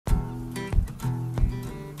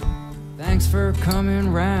Thanks for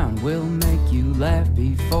coming round. We'll make you laugh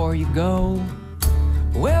before you go.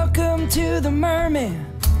 Welcome to the Mermen.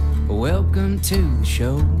 Welcome to the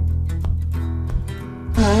show.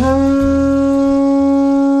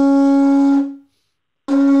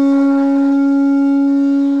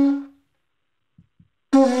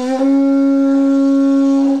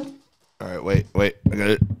 All right, wait. I got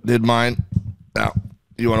it. Did mine. Now,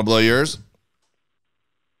 you want to blow yours?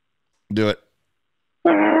 Do it.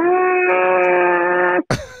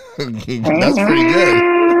 That's pretty good.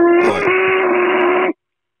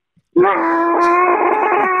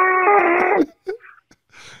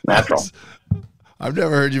 Natural. I've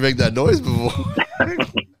never heard you make that noise before.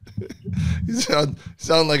 You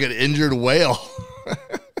sound like an injured whale.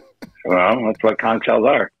 Well, that's what conch shells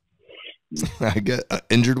are. I get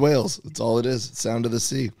injured whales. That's all it is. Sound of the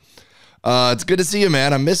sea. It's good to see you,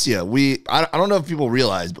 man. I miss you. I don't know if people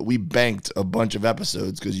realize, but we banked a bunch of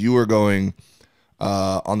episodes because you were going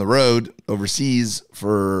on the road overseas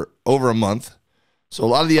for over a month. So a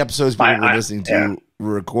lot of the episodes people were listening to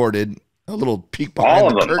were recorded. A little peek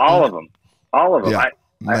behind the curtain. All of them. Yeah,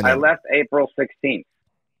 I left April 16th.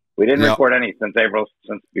 We didn't record any since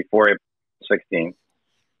before April 16th.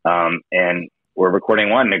 And we're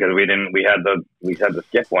recording one because we had to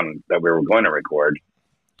skip one that we were going to record.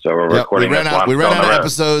 So we're recording. We ran out of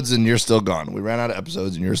episodes and you're still gone. We ran out of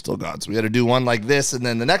episodes and you're still gone. So we had to do one like this, and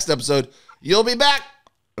then the next episode you'll be back,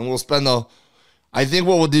 and we'll spend I think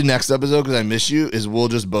what we'll do next episode, because I miss you, is we'll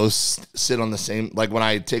just both sit on the same, like when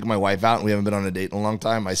I take my wife out and we haven't been on a date in a long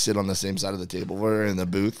time, I sit on the same side of the table with her in the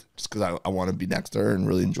booth just because I want to be next to her and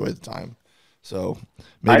really enjoy the time. So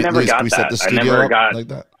maybe I never got we that. set the studio up like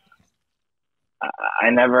that. I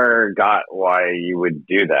never got why you would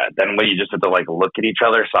do that. Then you just have to look at each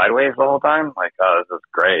other sideways the whole time? Like, oh, this is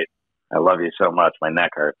great. I love you so much. My neck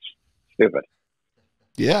hurts. Stupid.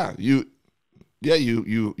 Yeah, you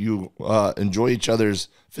enjoy each other's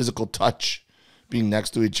physical touch, being next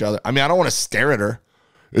to each other. I mean, I don't want to stare at her.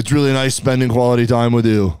 It's really nice spending quality time with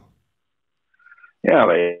you. Yeah,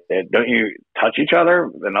 but don't you touch each other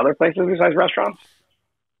in other places besides restaurants?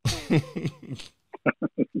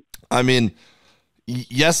 I mean,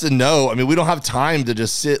 yes and no. I mean, we don't have time to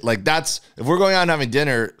just sit like that's. If we're going out and having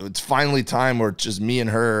dinner, it's finally time where it's just me and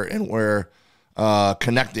her, and we're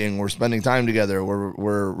connecting. We're spending time together.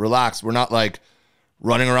 We're relaxed. We're not like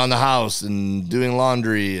running around the house and doing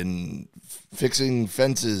laundry and fixing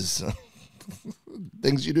fences,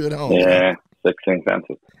 things you do at home. Yeah, fixing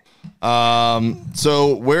fences.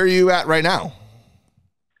 So where are you at right now?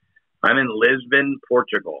 I'm in Lisbon,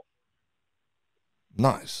 Portugal.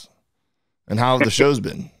 Nice. And how have the shows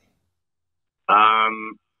been?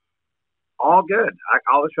 All good.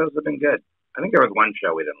 All the shows have been good. I think there was one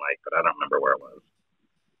show we didn't like, but I don't remember where it was.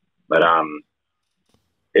 But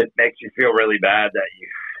it makes you feel really bad that you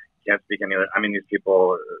can't speak any other. I mean, these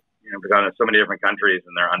people, have gone to so many different countries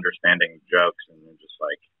and they're understanding jokes, and you're just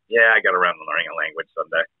like, yeah, I got around to learning a language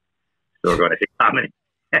someday. So we're going to see comedy.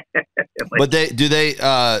 But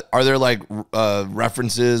are there like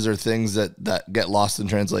references or things that get lost in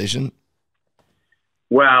translation?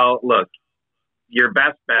 Well, look, your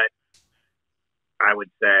best bet, I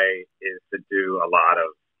would say, is to do a lot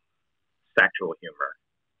of sexual humor.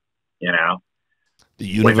 The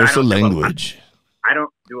universal language. I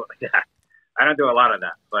don't do a lot of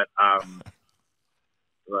that, but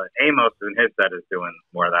Amos in his set is doing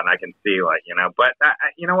more of that. And I can see, but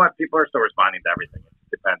you know what? People are still responding to everything. It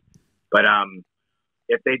depends. But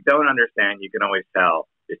if they don't understand, you can always tell,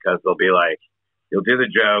 because they'll be like, you'll do the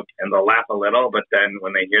joke and they'll laugh a little, but then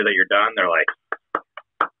when they hear that you're done, they're like,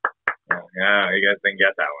 oh, yeah, you guys didn't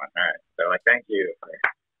get that one. All right. They're like, thank you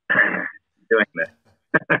for doing this.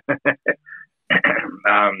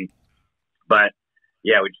 But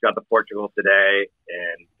yeah, we just got to Portugal today,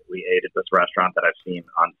 and we ate at this restaurant that I've seen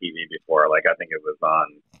on TV before. Like, I think it was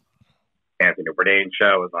on Anthony Bourdain's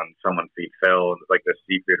show. It was on Someone Feed Phil. It was like this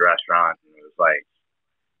seafood restaurant, and it was like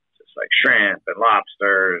just like shrimp and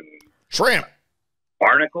lobster and shrimp.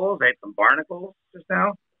 Barnacles. I ate some barnacles just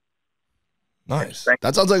now. Nice.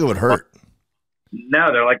 That sounds like it would hurt.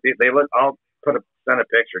 No, they're like they look. I'll send a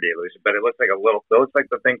picture to you, Lucy, but it looks like it looks like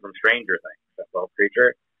the thing from Stranger Things, that little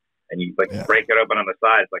creature, and you break it open on the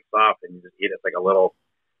sides, like soft, and you just eat it. It's like a little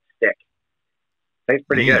stick. Tastes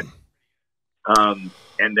pretty good. And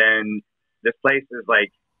then this place is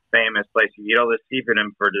like famous place. You eat all this seafood,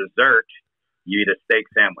 and for dessert, you eat a steak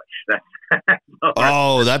sandwich.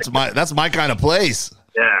 That's my kind of place.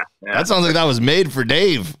 Yeah. That sounds like that was made for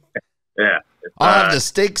Dave. Yeah. I'll have the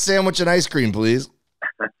steak sandwich and ice cream, please.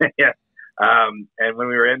 Yeah. And when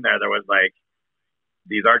we were in there was like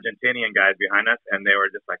these Argentinian guys behind us, and they were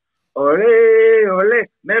just like, ole, ole,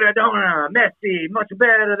 Maradona, Messi, much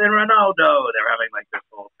better than Ronaldo. They're having like this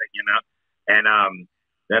whole thing, you know. And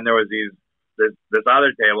then there was this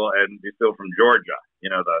other table, and these people from Georgia, you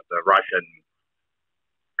know, the Russian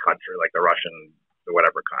country, like the Russian,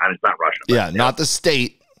 whatever. It's not Russian. Yeah, not the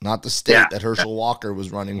state that Herschel Walker was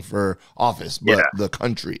running for office, but the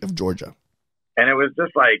country of Georgia. And it was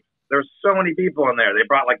just like, there's so many people in there. They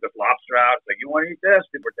brought like this lobster out. It's like, you want to eat this?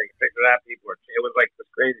 People were taking pictures of that. It was like this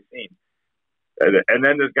crazy scene. And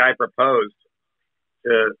then this guy proposed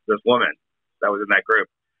to this woman that was in that group,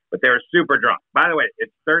 but they were super drunk. By the way,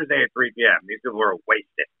 it's Thursday at 3 p.m. These people were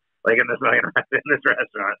wasted, like in this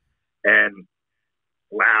restaurant, and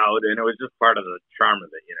loud, and it was just part of the charm of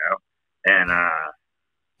it, you know. And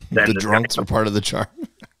then the drunks were part of the charm.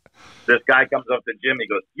 This guy comes up to Jim. He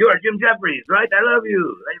goes, "You are Jim Jefferies, right? I love you.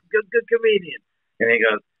 Good comedian." And he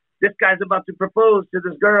goes, "This guy's about to propose to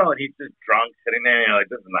this girl," and he's just drunk, sitting there. And you're like,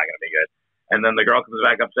 "This is not going to be good." And then the girl comes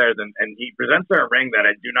back upstairs, and he presents her a ring that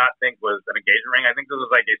I do not think was an engagement ring. I think this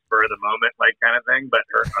was like a spur of the moment, like kind of thing. But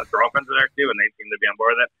her girlfriends are there too, and they seem to be on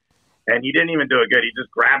board with it. And he didn't even do it good. He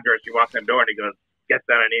just grabbed her as she walked in the door, and he goes, gets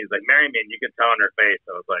down on her knees, like, "Marry me," and you could tell in her face.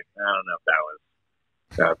 I was like, I don't know if that was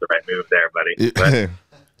the right move there, buddy. But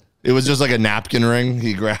it was just like a napkin ring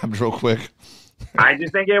he grabbed real quick. I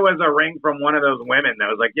just think it was a ring from one of those women that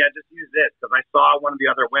was like, "Yeah, just use this." Because I saw one of the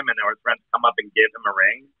other women that were his friends come up and give him a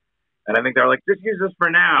ring. And I think they were like, "Just use this for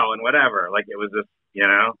now," and whatever. Like, it was just, you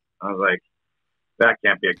know, I was like, that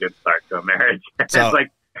can't be a good start to a marriage. So, it's like,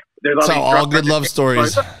 there's all good love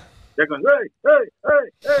stories. They're going, hey.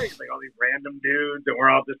 It's like all these random dudes, and we're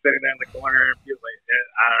all just sitting there in the corner. And like,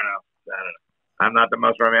 I don't know. I'm not the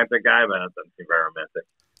most romantic guy, but it doesn't seem very romantic.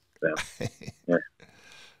 So, yeah.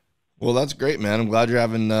 Well, that's great, man. I'm glad you're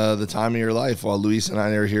having the time of your life while Luis and I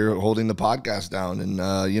are here holding the podcast down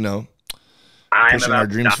and, you know, pushing our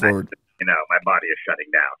dreams forward. You know, my body is shutting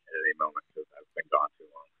down at any moment because I've been gone too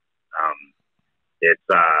long.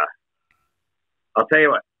 I'll tell you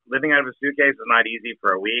what, living out of a suitcase is not easy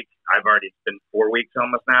for a week. I've already been 4 weeks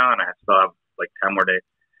almost now, and I still have like 10 more days.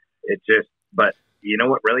 But you know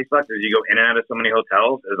what really sucks is you go in and out of so many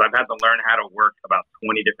hotels is I've had to learn how to work about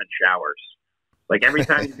 20 different showers. Like every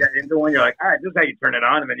time you get into one, you're like, all right, this is how you turn it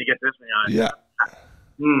on. And then you get this one, you're like,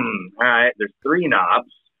 all right, there's 3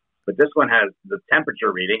 knobs, but this one has the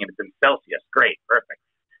temperature reading and it's in Celsius. Great. Perfect.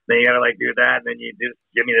 Then you got to like do that. And then you just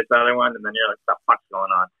give me this other one. And then you're like, what the fuck's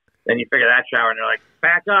going on? Then you figure that shower and you're like,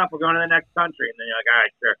 back up. We're going to the next country. And then you're like, all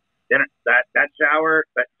right, sure. Then that shower,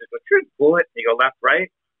 that just go, pull it. You go left,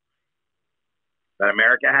 right. That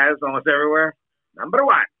America has almost everywhere. Number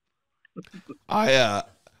 1.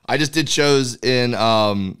 I just did shows in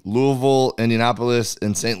Louisville, Indianapolis,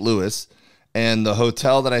 and St. Louis, and the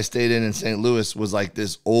hotel that I stayed in St. Louis was like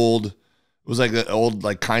this old. It was like an old,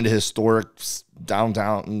 like kind of historic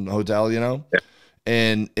downtown hotel, you know. Yeah.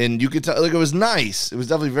 And you could tell, like, it was nice. It was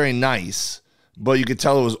definitely very nice, but you could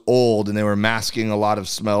tell it was old, and they were masking a lot of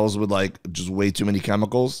smells with like just way too many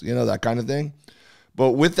chemicals, you know, that kind of thing.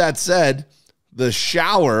 But with that said, the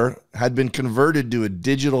shower had been converted to a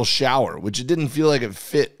digital shower, which it didn't feel like it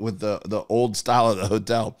fit with the old style of the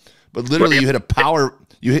hotel. But literally, you hit a power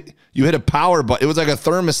button. It was like a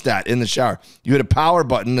thermostat in the shower. You hit a power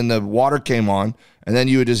button, and the water came on, and then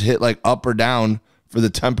you would just hit like up or down for the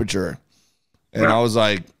temperature. And I was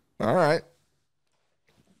like, all right.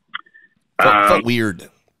 Felt weird.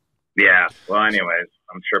 Yeah. Well, anyways,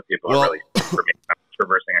 I'm sure people are really, for me, I'm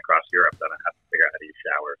traversing across Europe, then I have to figure out how to use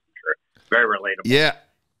showers. I'm sure. Very relatable. Yeah.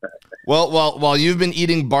 Well, while you've been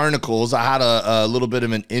eating barnacles, I had a little bit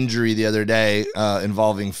of an injury the other day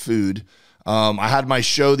involving food. I had my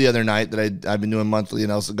show the other night that I've been doing monthly in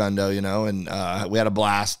El Segundo, you know, and we had a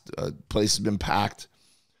blast. Place has been packed.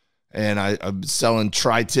 And I'm selling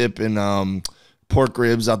tri-tip and pork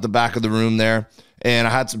ribs out the back of the room there. And I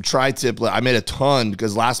had some tri-tip. I made a ton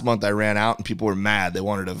because last month I ran out and people were mad. They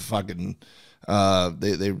wanted to fucking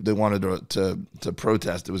they wanted to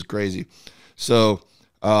protest. It was crazy. So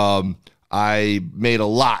I made a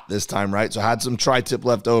lot this time, right? So I had some tri-tip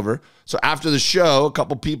left over. So after the show, a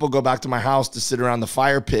couple people go back to my house to sit around the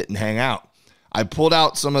fire pit and hang out. I pulled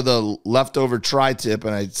out some of the leftover tri-tip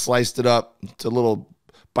and I sliced it up to little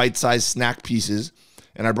bite-sized snack pieces,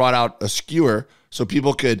 and I brought out a skewer so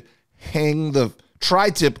people could hang the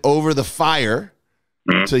tri-tip over the fire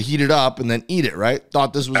to heat it up and then eat it, right?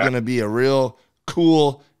 Thought this was going to be a real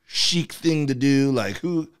cool, chic thing to do. Like,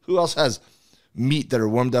 who else has meat that are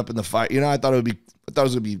warmed up in the fire? You know, I thought it was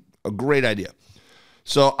going to be a great idea.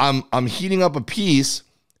 So I'm heating up a piece,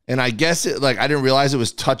 and I guess I didn't realize it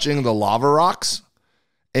was touching the lava rocks.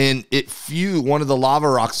 And one of the lava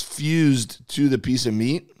rocks fused to the piece of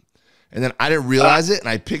meat. and then I didn't realize it, and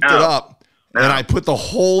I picked it up, and I put the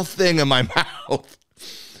whole thing in my mouth,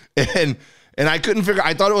 and I couldn't figure.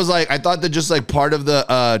 I thought that just like part of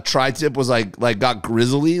the tri-tip was like got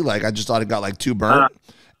grizzly. Like I just thought it got like too burnt,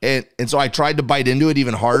 and so I tried to bite into it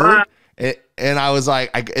even harder, and I was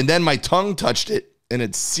like, and then my tongue touched it, and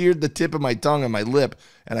it seared the tip of my tongue and my lip,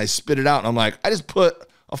 and I spit it out, and I'm like, I just put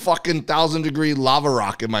a fucking 1,000-degree lava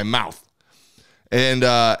rock in my mouth. And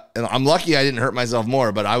I'm lucky I didn't hurt myself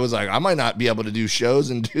more, but I was like, I might not be able to do shows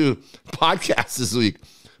and do podcasts this week,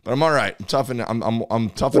 but I'm all right. I'm toughing. I'm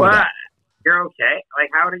toughing. What? You're okay? Like,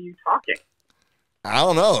 how are you talking? I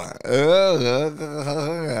don't know.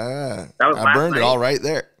 I burned it all right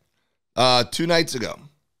there. 2 nights ago.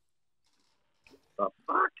 The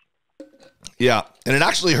fuck? Yeah, and it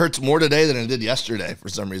actually hurts more today than it did yesterday for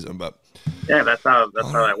some reason. But yeah, that's how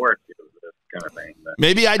that works. This kind of thing. But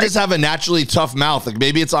maybe I just have a naturally tough mouth. Like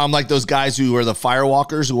maybe I'm like those guys who are the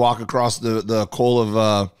firewalkers who walk across the coal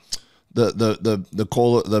of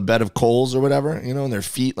the bed of coals or whatever, you know, and their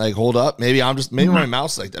feet like hold up. Maybe my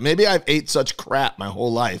mouth's like that. Maybe I've ate such crap my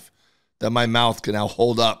whole life that my mouth can now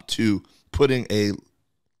hold up to putting a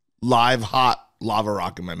live hot lava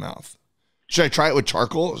rock in my mouth. Should I try it with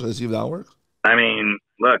charcoal? Should I see if that works? I mean,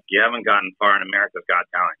 look, you haven't gotten far in America's Got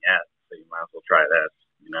Talent yet, so you might as well try this.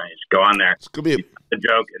 You know, you just go on there, Could be a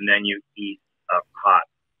joke, and then you eat a hot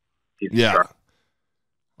piece of charcoal.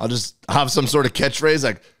 I'll just have some sort of catchphrase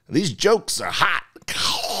like, these jokes are hot.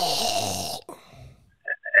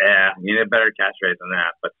 Yeah, you need a better catchphrase than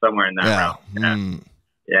that, but somewhere in that realm.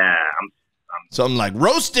 Yeah, I'm something like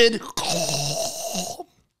roasted.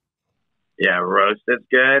 Yeah, roasted's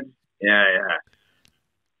good. Yeah.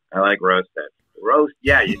 I like roasted. Roast,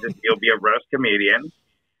 yeah, you'll be a roast comedian.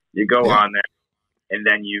 You go on there, and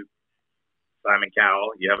then Simon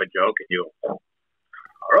Cowell, you have a joke, and you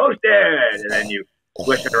roasted, and then you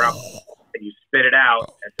swish it around, and you spit it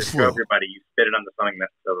out, and to show everybody, you spit it onto something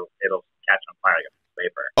so it'll catch on fire like a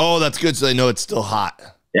paper. Oh, that's good, so they know it's still hot.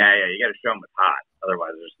 Yeah, you got to show them it's hot.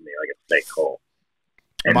 Otherwise, it's just going to be like a steak cold.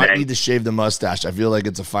 I might need to shave the mustache. I feel like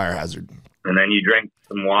it's a fire hazard. And then you drink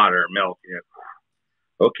some water, milk.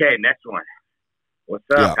 Okay, next one. What's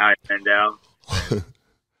up, Howie Mandel?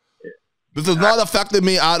 This has not affected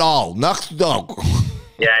me at all. Next dog.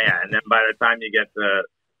 Yeah. And then by the time you get to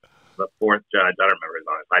the fourth judge, I don't remember his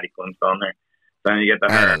name. Heidi Klum's on there. Then you get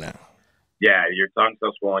to her. I don't know. Yeah, your tongue's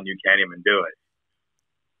so swollen you can't even do it.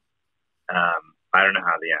 I don't know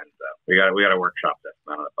how the end though. We got to workshop this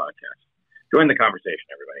on the podcast. Join the conversation,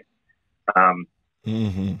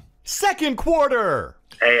 everybody. Second quarter.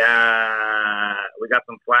 Hey, we got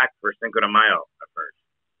some flack for Cinco de Mayo at first.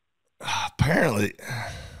 Apparently,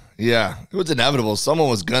 yeah, it was inevitable. Someone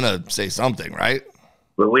was gonna say something, right?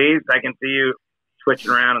 Louise, I can see you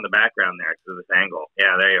twitching around in the background there to this angle.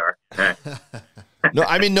 Yeah, there you are. No,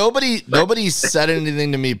 I mean nobody said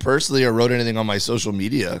anything to me personally or wrote anything on my social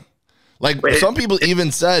media. Like some people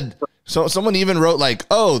even said, someone even wrote like,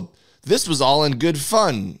 "Oh, this was all in good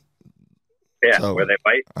fun." Yeah, so, where they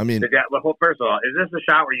bite. I mean, well, first of all, is this the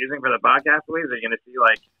shot we're using for the podcast, Louise? Are you going to see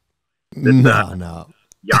like this, no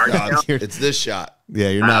yard? It's this shot. Yeah,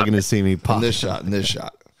 you're not going to see me pop in this shot. In this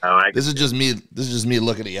shot. Oh, this is just me. This is just me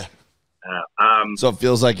looking at you. So it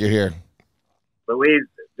feels like you're here. Louise,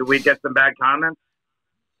 did we get some bad comments?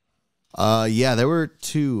 Yeah, there were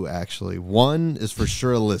 2 actually. One is for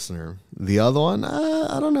sure a listener. The other one,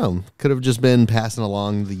 I don't know. Could have just been passing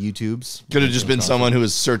along the YouTubes. Could have just been someone who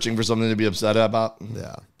was searching for something to be upset about.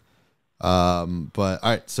 Yeah. But all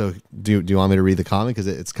right. So do you want me to read the comment? Because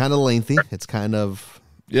it's kind of lengthy. It's kind of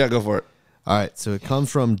go for it. All right. So it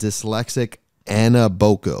comes from dyslexic Anna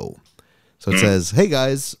Boko. So it says, "Hey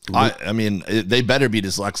guys." I mean, they better be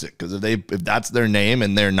dyslexic because if that's their name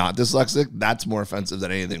and they're not dyslexic, that's more offensive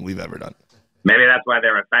than anything we've ever done. Maybe that's why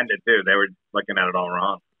they're offended too. They were looking at it all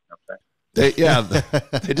wrong. They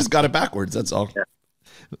just got it backwards. That's all. Yeah.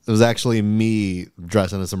 It was actually me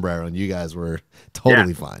dressing a sombrero, and you guys were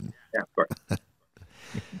totally fine. Yeah, of course.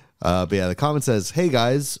 But yeah, the comment says, "Hey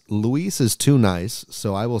guys, Luis is too nice,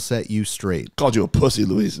 so I will set you straight." Called you a pussy,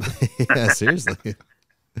 Luis. Yeah, seriously.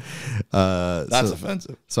 That's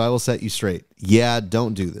offensive. So I will set you straight. Yeah,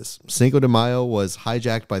 don't do this. Cinco de Mayo was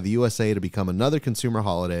hijacked by the USA to become another consumer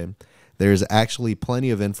holiday. There's actually plenty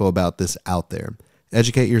of info about this out there.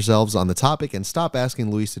 Educate yourselves on the topic and stop asking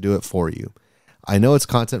Luis to do it for you. I know it's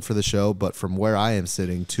content for the show, but from where I am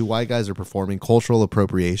sitting, 2 white guys are performing cultural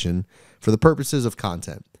appropriation for the purposes of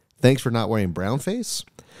content. Thanks for not wearing brown face.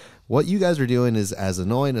 What you guys are doing is as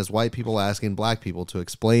annoying as white people asking black people to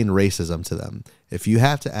explain racism to them. If you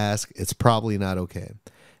have to ask, it's probably not okay.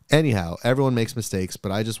 Anyhow, everyone makes mistakes,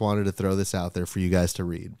 but I just wanted to throw this out there for you guys to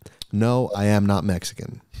read. No, I am not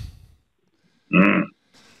Mexican.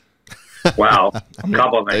 Well, a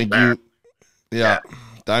couple of things Thank there. you. Yeah.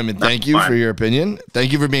 Diamond, thank you for your opinion.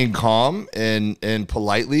 Thank you for being calm and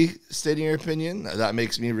politely stating your opinion. That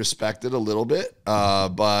makes me respect it a little bit,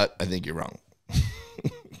 but I think you're wrong.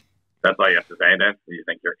 That's all you have to say, then? You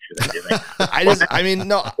think you're? I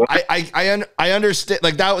understand.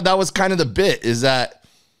 Like that was kind of the bit. Is that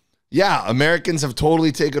yeah? Americans have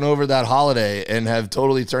totally taken over that holiday and have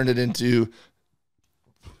totally turned it into,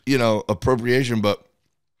 appropriation. But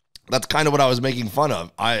that's kind of what I was making fun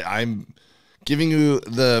of. I'm giving you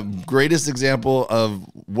the greatest example of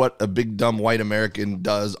what a big dumb white American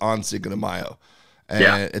does on Cinco de Mayo,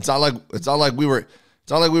 and it's not like we were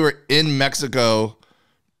in Mexico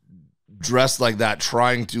dressed like that,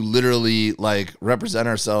 trying to literally like represent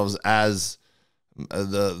ourselves as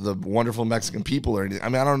the wonderful Mexican people or anything. I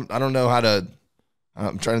mean, I don't know how to.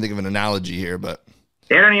 I'm trying to think of an analogy here, but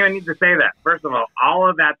they don't even need to say that. First of all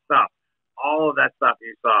of that stuff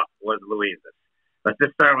you saw was Louise's. Let's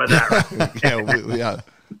just start with that. Right? yeah.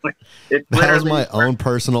 That was my own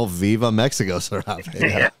personal Viva Mexico surround.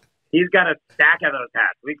 Yeah. He's got a stack of those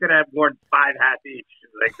hats. We could have worn 5 hats each,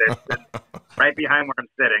 like this, right behind where I'm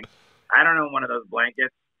sitting. I don't own one of those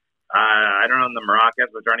blankets. I don't own the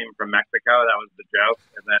maracas, which aren't even from Mexico. That was the joke.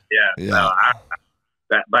 And then, So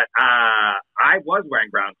I was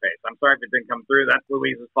wearing brown face. I'm sorry if it didn't come through. That's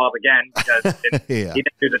Louise's fault again because he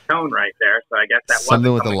didn't do the tone right there. So I guess that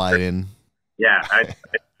something with the lighting. Yeah, I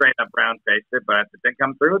straight up brown faced it, but if it didn't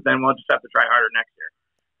come through, then we'll just have to try harder next year.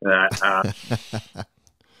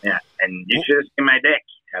 Yeah, and you should have seen my dick.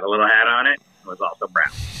 Had a little hat on it. It was also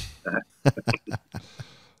brown.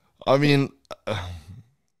 I mean, I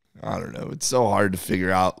don't know. It's so hard to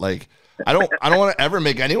figure out. Like, I don't want to ever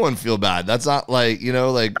make anyone feel bad. That's not like,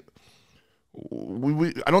 like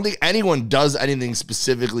I don't think anyone does anything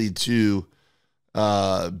specifically to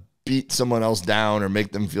beat someone else down or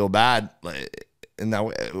make them feel bad. Like in that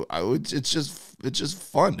way, it's just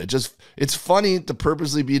fun. It's funny to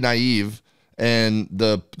purposely be naive. And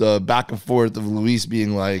the back and forth of Luis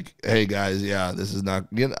being like, "Hey guys, yeah, this is not."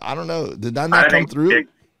 I don't know. Did that not come through?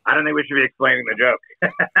 I don't think we should be explaining the joke.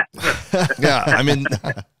 Yeah, I mean,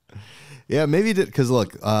 yeah, maybe because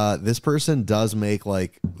look, this person does make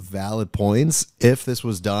like valid points if this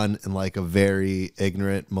was done in like a very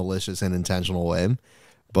ignorant, malicious, and intentional way.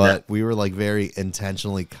 But we were like very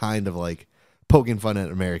intentionally kind of like poking fun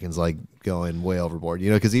at Americans, like going way overboard,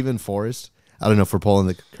 because even Forrest, I don't know if we're pulling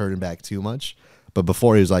the curtain back too much, but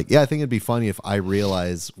before he was like, yeah, I think it'd be funny if I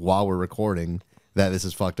realize while we're recording that this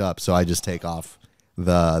is fucked up, so I just take off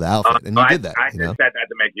the outfit. And you did that. I just said that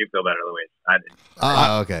to make you feel better, Luis. I didn't.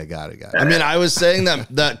 Oh, okay, got it. I mean, I was saying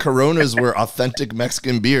that Coronas were authentic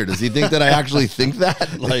Mexican beer. Does he think that I actually think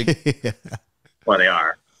that? Like, yeah. Well, they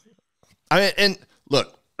are. I mean, and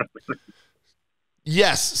look,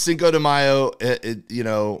 yes, Cinco de Mayo,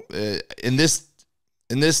 in this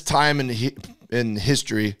time in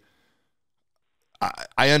history,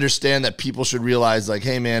 I understand that people should realize, like,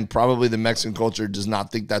 hey, man, probably the Mexican culture does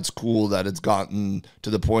not think that's cool that it's gotten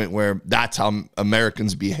to the point where that's how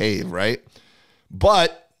Americans behave, right?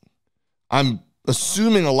 But I'm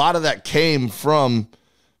assuming a lot of that came from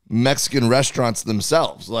Mexican restaurants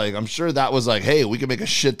themselves. Like, I'm sure that was like, hey, we can make a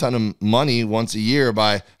shit ton of money once a year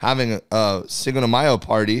by having a Cinco de Mayo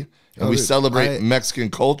party, and we celebrate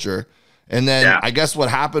Mexican culture. And then I guess what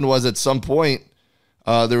happened was at some point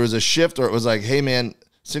there was a shift, or it was like, hey man,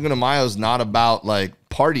 Cinco de Mayo is not about like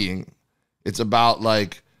partying. It's about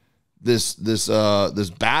like this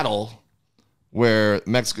battle where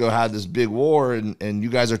Mexico had this big war, and you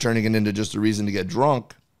guys are turning it into just a reason to get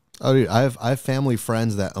drunk. Oh, dude, I have family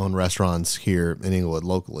friends that own restaurants here in Inglewood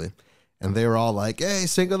locally. And they were all like, hey,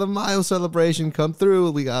 Cinco de Mayo celebration, come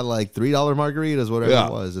through. We got like $3 margaritas, whatever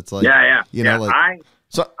it was. It's like, I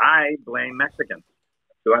blame Mexicans.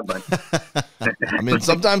 Do I blame? I mean,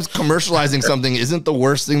 sometimes commercializing something isn't the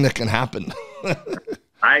worst thing that can happen.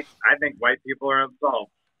 I think white people are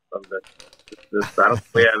absolved of this. I don't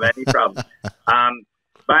think we have any problem.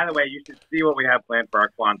 By the way, you should see what we have planned for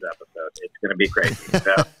our Kwanzaa episode. It's going to be crazy.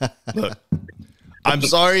 So. Look, I'm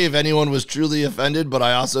sorry if anyone was truly offended, but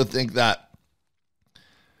I also think that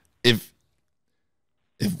if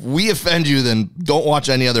we offend you, then don't watch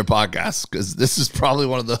any other podcasts, because this is probably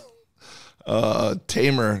one of the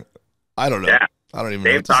tamer. I don't know. Yeah. I don't even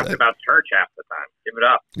know. Dave talked about church half the time. Give it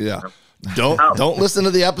up. Yeah. Don't listen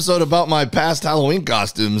to the episode about my past Halloween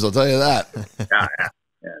costumes. I'll tell you that. Yeah.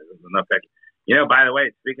 No pick. By the way,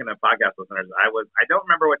 speaking of podcast listeners, I don't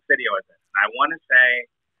remember what city I was in. I want to say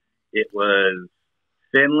it was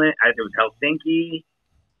Finland. It was Helsinki,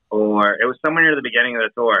 or it was somewhere near the beginning of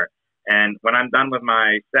the tour. And when I'm done with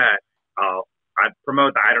my set, I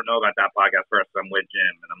promote the I Don't Know About That podcast first. I'm with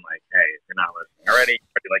Jim, and I'm like, hey, if you're not listening already,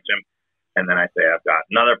 if you like Jim, and then I say I've got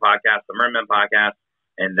another podcast, the Mermen podcast,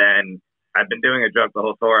 and then I've been doing a joke the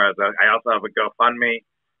whole tour. I also have a GoFundMe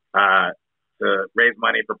to raise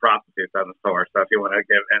money for prostitutes on the tour. So if you want to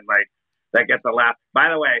give, and like that gets a laugh. By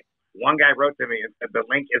the way, one guy wrote to me and said the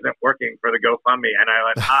link isn't working for the GoFundMe, and I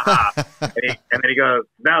went, haha. And then he goes,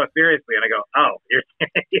 no, seriously. And I go, oh,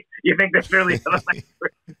 you think there's really a link for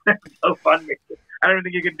GoFundMe? I don't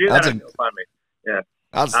think you can do that on GoFundMe. Yeah,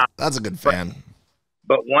 that's a good fan.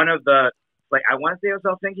 But one of the I want to say it was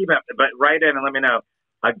Helsinki, but write in and let me know.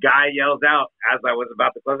 A guy yells out as I was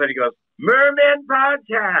about to close it. He goes, Mermen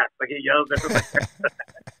podcast. Like he yells at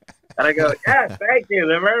and I go, yes, thank you,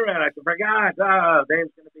 the Mermen. I forgot. Oh,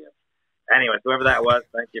 Dave's going to be. Anyways, whoever that was,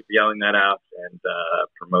 thank you for yelling that out and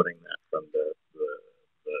promoting that from the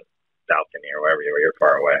balcony or wherever you're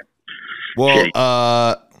far away. Well,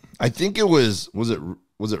 I think it was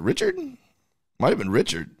it Richard? Might have been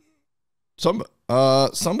Richard.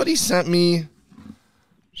 Somebody sent me.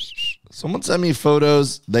 Someone sent me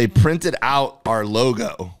photos. They printed out our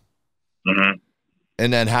logo,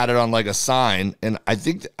 and then had it on like a sign. And I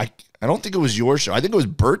think I don't think it was your show. I think it was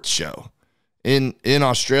Bert's show in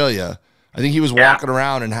Australia. I think he was walking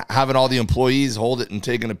around and having all the employees hold it and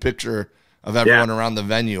taking a picture of everyone around the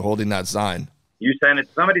venue holding that sign. You sent it.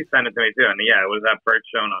 Somebody sent it to me too, and it was that Bert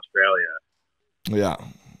show in Australia. Yeah.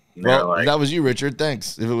 Well, that was you, Richard.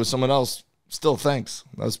 Thanks. If it was someone else, still thanks.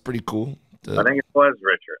 That was pretty cool. I think it was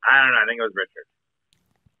Richard. I don't know. I think it was Richard.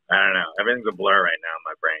 I don't know. Everything's a blur right now in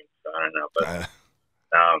my brain, so I don't know.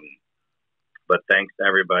 But thanks to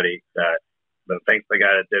everybody thanks to the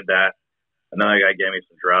guy that did that. Another guy gave me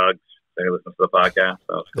some drugs. They listened to the podcast.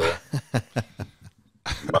 That was cool.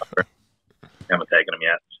 Haven't taken them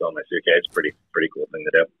yet. Still in my suitcase. Pretty cool thing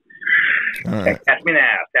to do. All right. Catch me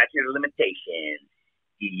now. Statute of limitations.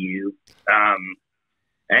 You.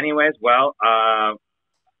 Anyways, well,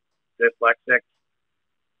 dyslexic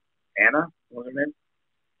Anna, what was her name?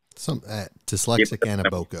 Dyslexic Anna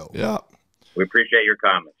Boko. Yeah. We appreciate your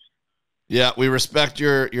comments. Yeah, we respect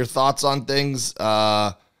your thoughts on things,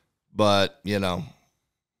 but you know,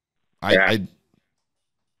 I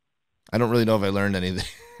don't really know if I learned anything.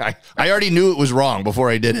 I already knew it was wrong before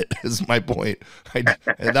I did it. Is my point.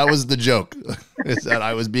 That was the joke. Is that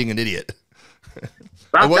I was being an idiot.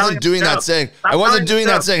 I wasn't doing that saying.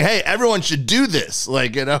 Hey, everyone should do this.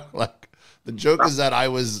 Like, you know, like the joke is that I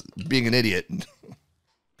was being an idiot.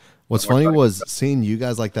 What's funny was seeing you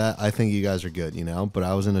guys like that. I think you guys are good, you know. But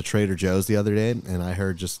I was in a Trader Joe's the other day, and I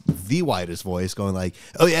heard just the whitest voice going like,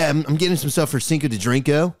 "Oh yeah, I'm getting some stuff for Cinco de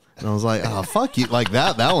Drinko," and I was like, "Oh fuck you!" Like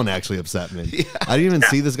that one actually upset me. Yeah. I didn't even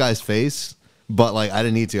see this guy's face, but like I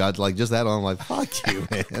didn't need to. I'd like just that on. I'm like, "Fuck you,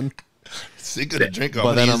 man." Cinco de Drinko.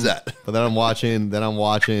 But then I'm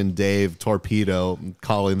watching Dave Torpedo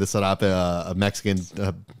calling this up a Mexican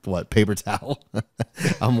paper towel.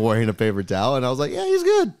 I'm wearing a paper towel, and I was like, yeah, he's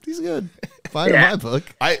good. Fine in my book.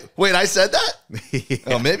 I said that. Yeah.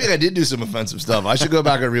 Oh, maybe I did do some offensive stuff. I should go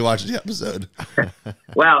back and rewatch the episode.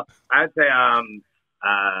 Well, I'd say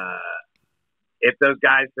if those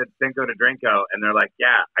guys said Cinco de Drinko and they're like,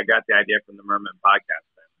 yeah, I got the idea from the Mermen podcast,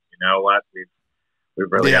 then you know what? We've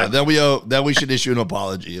really then we should issue an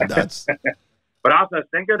apology if that's. But also,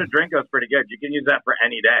 Cinco de Drinko is pretty good. You can use that for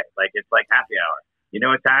any day. Like it's like happy hour. You know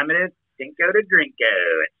what time it is? Cinco de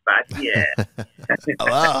Drinko. It's 5 p.m.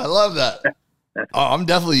 Wow, I love that. Oh, I'm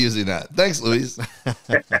definitely using that. Thanks, Luis.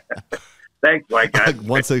 Thanks, white guy.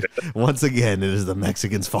 Once again, it is the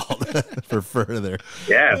Mexicans' fault for further.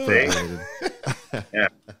 Yeah, see? Yeah.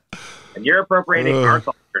 And you're appropriating our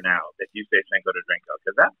culture now if you say Cinco de Drinko,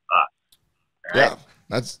 because that's us. Right.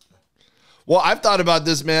 Yeah, well, I've thought about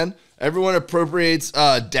this, man. Everyone appropriates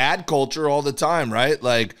dad culture all the time, right?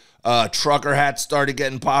 Like trucker hats started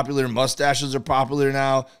getting popular. Mustaches are popular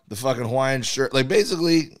now. The fucking Hawaiian shirt. Like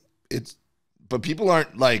basically but people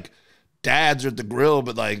aren't like dads are at the grill,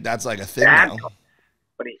 but like that's like a thing now.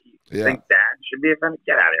 What do you think dad should be offended?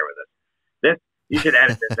 Get out of here with this. You should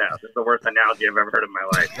edit this out. This is the worst analogy I've ever heard in my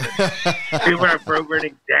life. People are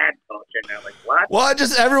appropriating dad culture now. Like what? Well,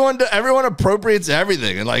 just everyone appropriates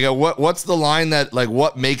everything, and like what's the line that like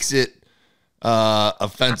what makes it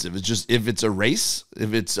offensive? It's just if it's a race,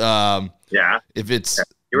 if it's if it's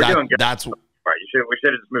you were doing good. That's what. We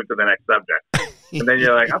should have just moved to the next subject. And then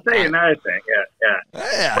you're like, I'll tell you another thing.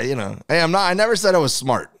 Yeah. You know, hey, I never said I was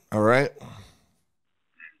smart. All right.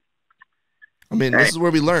 I mean, this is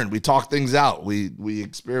where we learn. We talk things out. We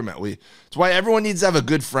experiment. It's why everyone needs to have a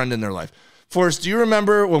good friend in their life. Forrest, do you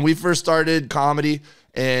remember when we first started comedy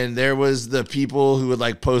and there was the people who would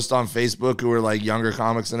like post on Facebook who were like younger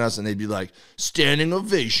comics than us and they'd be like, standing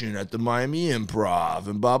ovation at the Miami Improv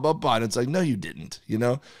and blah, blah, blah. And it's like, no, you didn't, you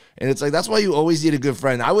know? And it's like, that's why you always need a good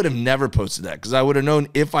friend. I would have never posted that because I would have known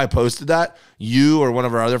if I posted that, you or one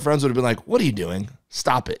of our other friends would have been like, what are you doing?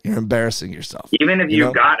 Stop it. You're embarrassing yourself. Even if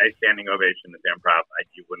you got a standing ovation at the Improv,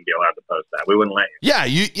 you wouldn't be allowed to post that. We wouldn't let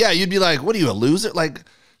you. Yeah, you'd be like, what are you, a loser? Like,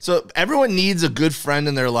 so everyone needs a good friend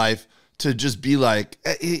in their life to just be like,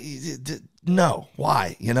 no,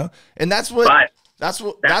 why? You know? And that's what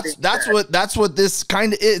this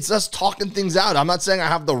kind of is. It's us talking things out. I'm not saying I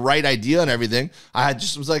have the right idea and everything. I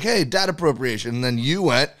just was like, hey, dad appropriation. And then you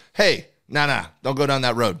went, hey, nah, don't go down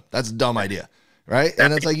that road. That's a dumb idea. Right?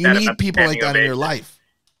 And it's like, you need people like that in your life.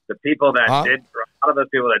 The people that did, a lot of those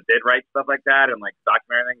people that did write stuff like that and like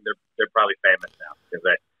documentary things, they're probly famous now because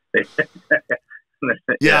they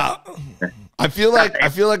yeah. I feel like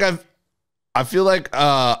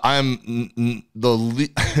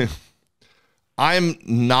I'm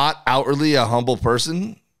not outwardly a humble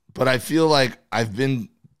person, but I feel like I've been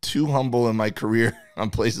too humble in my career on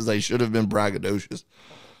places I should have been braggadocious.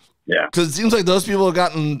 Yeah. Because it seems like those people have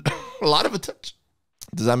gotten a lot of attention.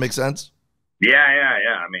 Does that make sense? Yeah.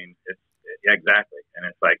 I mean, exactly. And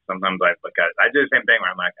it's like sometimes I look at it. I do the same thing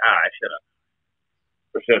where I'm like, I should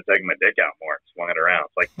have taken my dick out more and swung it around.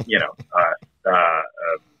 It's like, you know,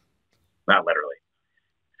 not literally,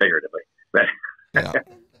 figuratively. But, yeah.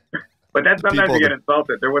 But then sometimes you get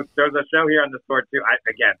insulted. There was a show here on the store too.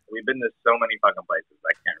 Again, we've been to so many fucking places.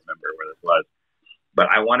 I can't remember where this was.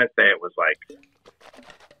 But I want to say it was like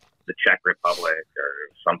the Czech Republic or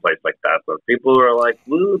someplace like that. So people were like,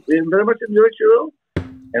 "Woo, we very much enjoy you."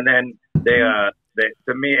 And then they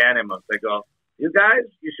to me animals, they go, "You guys,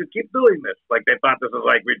 you should keep doing this." Like they thought this was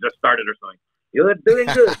like we just started or something. You're doing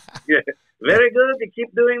good. Yeah, very good. You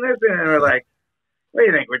keep doing this, and we're like, "What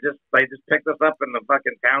do you think? They just picked us up in the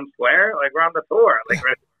fucking town square? Like we're on the tour? Like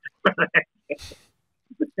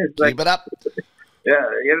it's like, keep it up." Yeah,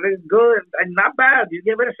 it's good and not bad. You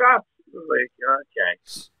give it a shot. Like, okay.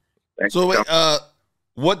 Thanks. So wait,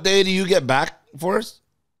 what day do you get back for us?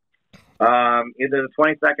 Either the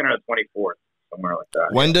 22nd or the 24th, somewhere like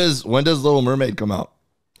that. When does Little Mermaid come out?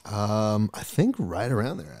 I think right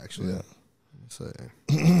around there, actually. Yeah. Let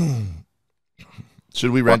me see.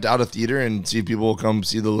 Should we rent out a theater and see if people will come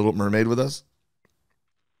see the Little Mermaid with us?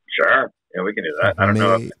 Sure. Yeah, we can do that. I don't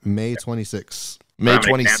know. May 26th. May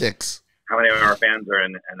 26th. How many of our fans are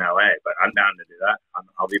in LA? But I'm down to do that.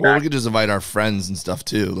 I'll be Well, back. we could just invite our friends and stuff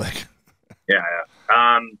too. Like, yeah.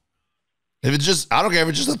 if it's just, I don't care if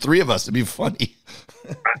it's just the three of us. It'd be funny.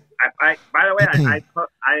 By the way, I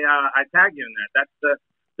tagged you in that.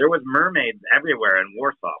 There was mermaids everywhere in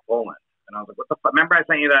Warsaw, Poland, and I was like, "What the fuck?" Remember, I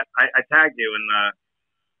sent you that? I tagged you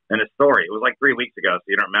in a story. It was like 3 weeks ago, so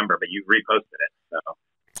you don't remember, but you reposted it. So.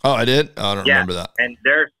 Oh, I did. Oh, I don't remember that. And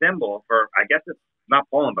their symbol for, I guess it's not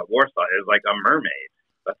Poland, but Warsaw is like a mermaid.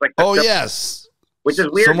 That's like yes, which is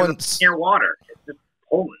weird. It's near water. It's just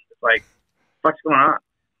Poland. It's like, what's going on?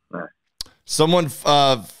 Someone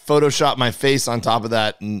photoshopped my face on top of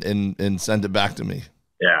that and sent it back to me.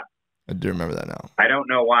 Yeah, I do remember that now. I don't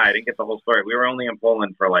know why. I didn't get the whole story. We were only in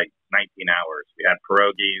Poland for like 19 hours. We had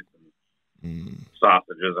pierogies and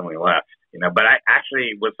sausages, and we left. You know, but I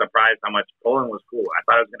actually was surprised how much Poland was cool. I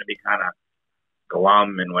thought it was going to be kind of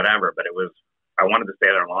glum and whatever, but it was. I wanted to stay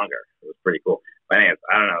there longer. It was pretty cool. But anyways,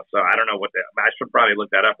 I don't know. So I don't know I should probably look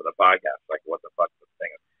that up for the podcast. Like, what the fuck this thing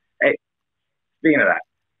is. Hey, speaking of that,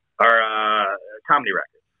 our comedy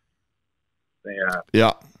records.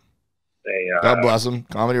 God bless them.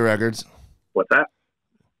 Comedy Records. What's that?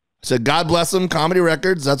 I said, God bless them. Comedy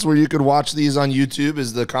Records. That's where you could watch these on YouTube.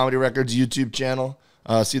 Is the Comedy Records YouTube channel.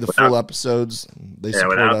 See the full episodes. They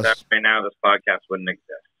support without us. that, right now this podcast wouldn't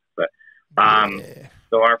exist. But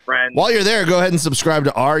so our friend. While you're there, go ahead and subscribe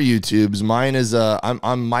to our YouTubes. Mine is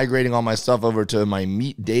I'm migrating all my stuff over to my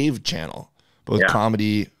Meet Dave channel, both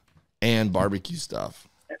comedy and barbecue stuff.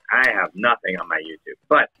 I have nothing on my YouTube,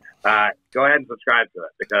 but go ahead and subscribe to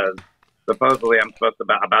it because supposedly I'm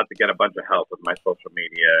about to get a bunch of help with my social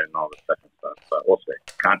media and all this different stuff. But we'll see.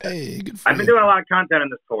 Content. Hey, good for I've been doing a lot of content in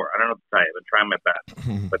this tour. I don't know what to tell you. I've been trying my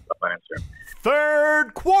best. Put stuff on Instagram.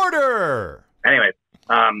 Third quarter. Anyways,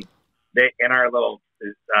 they in our little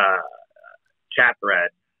chat thread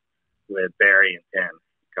with Barry and Tim,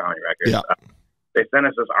 Comedy Records, they sent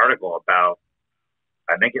us this article about,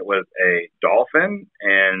 I think it was a dolphin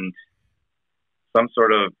and some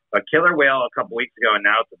sort of a killer whale a couple weeks ago, and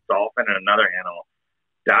now it's a dolphin and another animal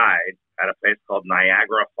died at a place called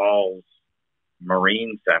Niagara Falls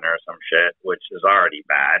Marine Center or some shit, which is already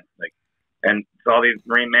bad. Like, And so all these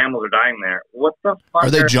marine mammals are dying there. What the fuck?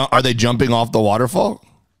 Are they jumping off the waterfall?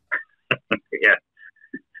 Yeah,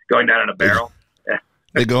 going down in a barrel. Yeah.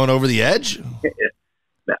 They going over the edge?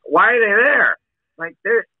 Why are they there? Like,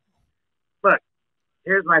 look,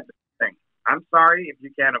 here's my thing. I'm sorry if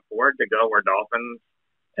you can't afford to go where dolphins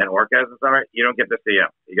and orcas and stuff are. You don't get to see them.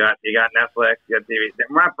 You got Netflix, you got TV.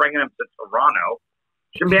 We're not bringing them to Toronto.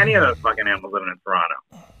 Shouldn't be any of those fucking animals living in Toronto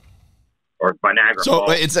or by Niagara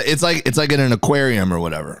Falls. So it's like in an aquarium or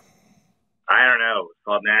whatever. I don't know. It's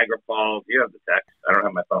called Niagara Falls. You have the text. I don't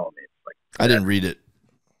have my phone with me. It's like, I didn't read it.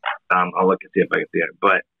 I'll look and see if I can see it.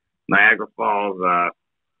 But Niagara Falls,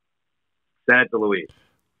 send it to Louise.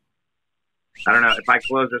 I don't know. If I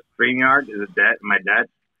close this StreamYard, is it dead? Am I dead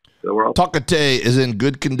to the world? Takate is in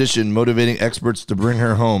good condition, motivating experts to bring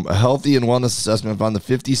her home. A healthy and wellness assessment found the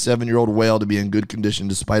 57-year-old whale to be in good condition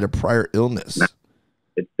despite a prior illness. No,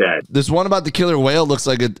 it's dead. This one about the killer whale looks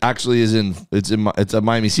like it actually is it's a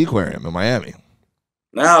Miami Seaquarium in Miami.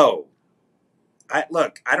 No. I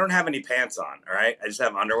don't have any pants on, all right? I just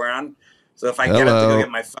have underwear on. So if I get up to go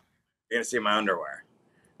get my phone, you're going to see my underwear.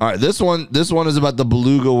 All right, this one is about the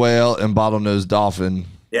beluga whale and bottlenose dolphin.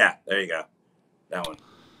 Yeah, there you go. That one.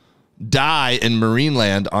 Die in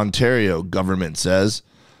Marineland, Ontario, government says.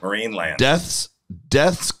 Marineland.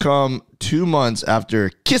 Deaths come 2 months after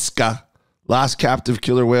Kiska, last captive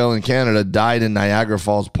killer whale in Canada, died in Niagara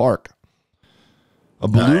Falls Park. A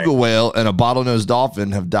beluga whale and a bottlenose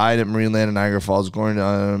dolphin have died at Marineland in Niagara Falls, according to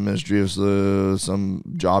the Ministry of some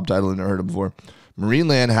job title I never heard of before.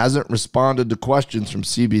 Marineland hasn't responded to questions from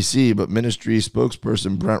CBC, but ministry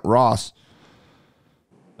spokesperson Brent Ross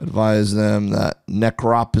advised them that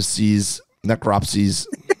necropsies. They're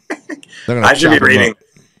going I should be reading.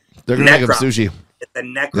 They're going to make them sushi. It's a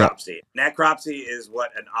necropsy. Yep. Necropsy is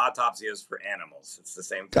what an autopsy is for animals. It's the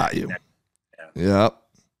same thing. Got you. Yeah. Yep.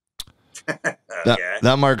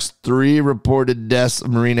 That marks 3 reported deaths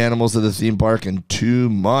of marine animals at the theme park in 2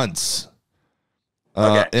 months.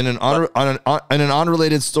 Okay. In an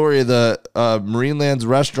unrelated story, the Marineland's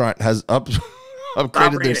restaurant has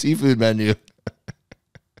upgraded their seafood menu.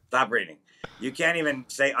 Stop reading. You can't even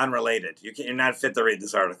say unrelated. You're not fit to read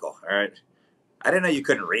this article. All right. I didn't know you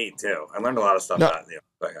couldn't read too. I learned a lot of stuff about the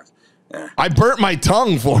podcast. Yeah. I burnt my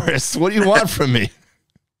tongue, Forrest. What do you want from me?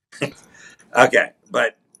 Okay,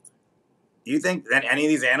 but you think that any of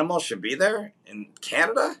these animals should be there in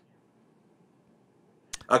Canada?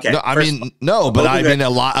 Okay. No,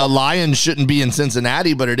 a lion shouldn't be in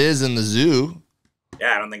Cincinnati, but it is in the zoo.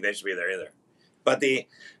 Yeah, I don't think they should be there either.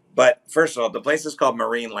 But first of all, the place is called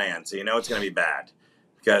Marine Land, so you know it's going to be bad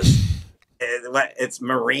because it's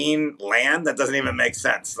marine land. That doesn't even make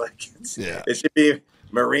sense. It should be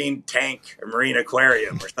marine tank or marine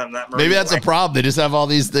aquarium or something. Maybe that's a problem. They just have all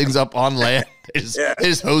these things up on land. They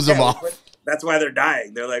just hose them off. That's why they're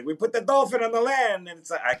dying. They're like, we put the dolphin on the land, and it's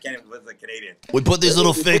like, I can't even live like Canadian. We put these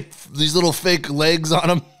little fake legs on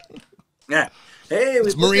them. Yeah. Hey,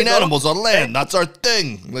 it's marine animals on land. That's our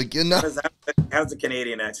thing. Like, you know. How's the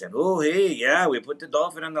Canadian accent? Oh, hey, yeah, we put the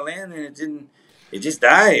dolphin on the land, and it just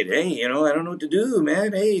died. Hey, I don't know what to do,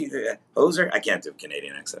 man. Hey, hoser. I can't do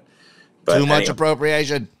Canadian accent. But too much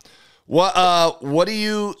appropriation. What do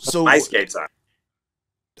you? So ice skates on.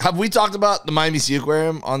 Have we talked about the Miami Sea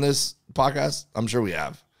Aquarium on this podcast? I'm sure we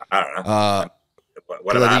have. I don't know.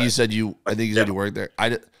 What about I think you said you worked there.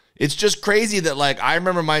 It's just crazy that I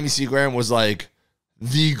remember Miami Sea Aquarium was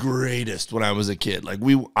the greatest when I was a kid.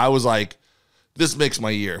 I was like, this makes my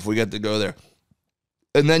year if we get to go there.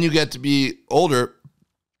 And then you get to be older,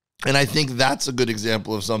 and I think that's a good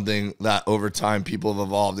example of something that over time people have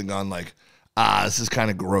evolved and gone this is kind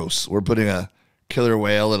of gross. We're putting a killer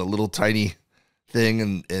whale in a little tiny thing,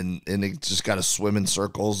 and it just got to swim in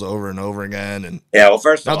circles over and over again. And yeah, well,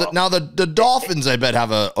 first of all, now the dolphins, I bet,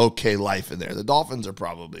 have a okay life in there. The dolphins are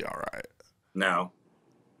probably all right. No.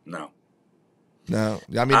 I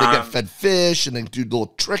mean, they get fed fish and they do little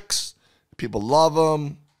tricks. People love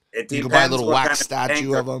them. You can buy a little wax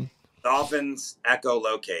statue of them. Dolphins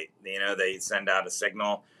echolocate. They send out a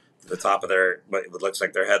signal to the top of what looks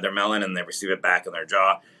like their head, their melon, and they receive it back in their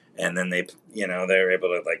jaw. And then they're able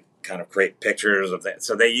to kind of create pictures of that.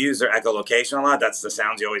 So they use their echolocation a lot. That's the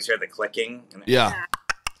sounds you always hear, the clicking. Yeah.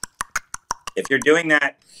 If you're doing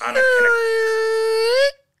that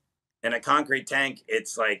in a concrete tank,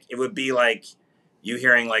 it's it would be like you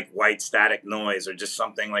hearing white static noise or just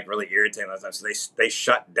something really irritating. So they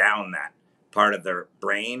shut down that part of their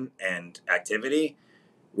brain and activity,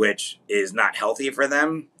 which is not healthy for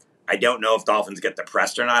them. I don't know if dolphins get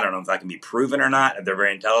depressed or not. I don't know if that can be proven or not. They're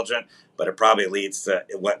very intelligent, but it probably leads to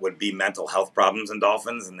what would be mental health problems in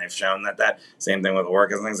dolphins, and they've shown that. Same thing with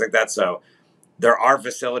orcas and things like that. So there are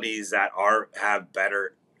facilities that have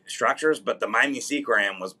better structures, but the Miami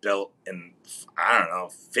Seaquarium was built in, I don't know,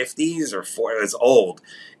 50s or 40s. It's old.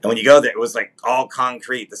 And when you go there, it was like all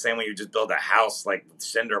concrete, the same way you just build a house like with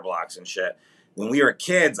cinder blocks and shit. When we were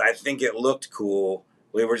kids, I think it looked cool.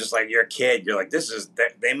 We were just like, you're a kid. You're like,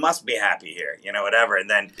 they must be happy here, whatever. And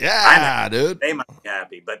then, Yeah, dude. They must be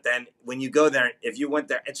happy. But then when you go there, if you went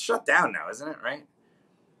there, it's shut down now, isn't it? Right?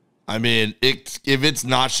 I mean, if it's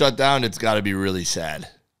not shut down, it's got to be really sad.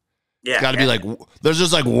 Yeah. It's got to be like, there's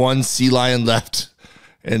just like one sea lion left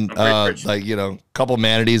and like, a couple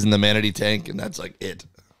manatees in the manatee tank, and that's like it.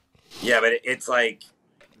 Yeah, but it's like,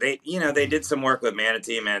 they did some work with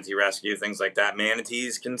manatee rescue, things like that.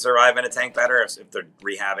 Manatees can survive in a tank better if they're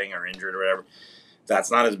rehabbing or injured or whatever. That's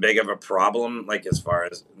not as big of a problem, like as far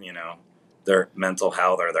as, their mental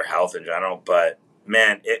health or their health in general. But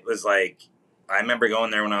man, it was like, I remember going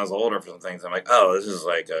there when I was older for some things. I'm like, oh, this is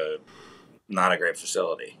like not a great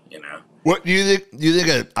facility, What do you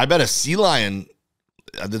think? I bet a sea lion,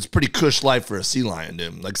 that's pretty cush life for a sea lion,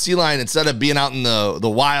 dude. Like sea lion, instead of being out in the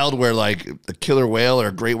wild where like a killer whale or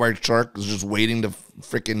a great white shark is just waiting to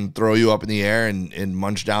freaking throw you up in the air and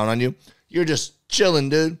munch down on you, you're just chilling,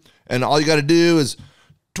 dude. And all you got to do is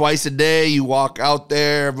twice a day, you walk out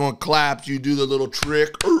there, everyone claps, you do the little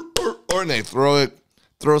trick, and they throw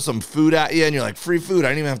some food at you, and you're like, free food. I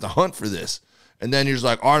didn't even have to hunt for this. And then you're just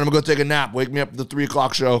like, all right, I'm going to go take a nap. Wake me up at the 3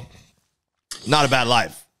 o'clock show. Not a bad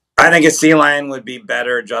life. I think a sea lion would be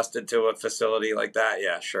better adjusted to a facility like that.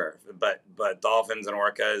 Yeah, sure. But dolphins and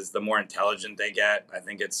orcas, the more intelligent they get, I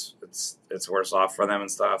think it's worse off for them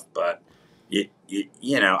and stuff. But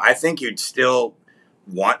I think you'd still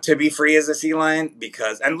want to be free as a sea lion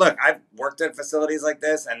and look, I've worked at facilities like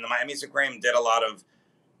this, and the Miami Aquarium did a lot of.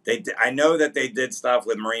 I know that they did stuff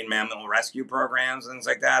with marine mammal rescue programs and things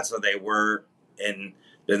like that. So they were in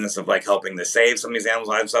business of like helping to save some of these animals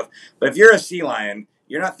and stuff. But if you're a sea lion,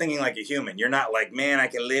 you're not thinking like a human. You're not like, man, I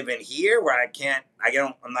can live in here where I'm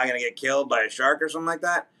not going to get killed by a shark or something like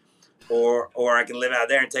that. Or I can live out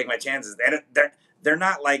there and take my chances. They're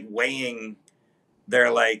not like weighing.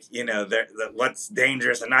 They're like, what's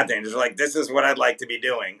dangerous and not dangerous. They're like, this is what I'd like to be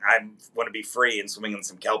doing. I want to be free and swimming in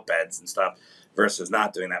some kelp beds and stuff versus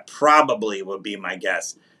not doing that. Probably would be my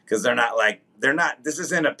guess. Because this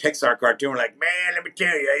isn't a Pixar cartoon. We're like, man, let me tell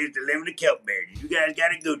you, I used to live in a kelp bed. You guys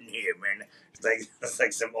got it good in here, man. It's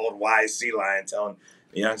like some old wise sea lion telling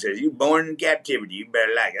the youngsters, you born in captivity, you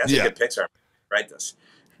better like it. That's a good Pixar. Write this.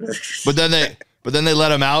 But then they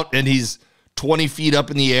let him out, and he's 20 feet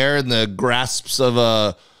up in the air in the grasps of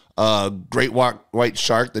a great white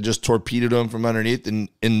shark that just torpedoed him from underneath. And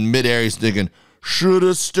in midair, he's thinking, should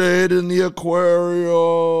have stayed in the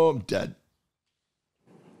aquarium. Dead.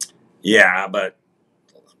 Yeah, but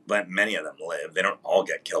many of them live. They don't all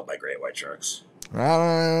get killed by great white sharks.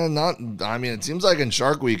 It seems like in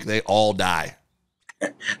Shark Week, they all die.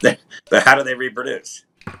 How do they reproduce?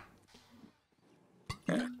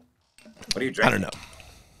 Yeah. What are you drinking? I don't know.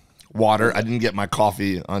 Water. I didn't get my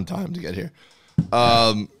coffee on time to get here.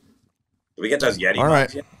 Did we get those Yeti all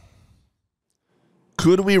mugs right. yet?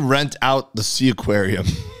 Could we rent out the sea aquarium?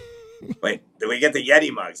 Wait, did we get the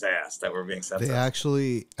Yeti mugs? I asked that were being sent. They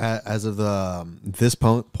actually, as of this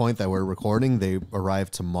point that we're recording, they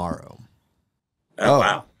arrive tomorrow. Oh,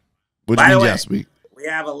 wow. Which By the means way, yes, we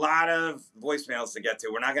have a lot of voicemails to get to.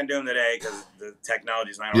 We're not going to do them today because the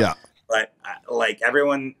technology's not. Yeah. But like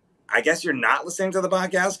everyone, I guess you're not listening to the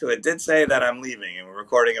podcast because it did say that I'm leaving and we're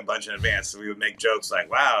recording a bunch in advance. So we would make jokes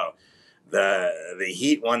like, "Wow, the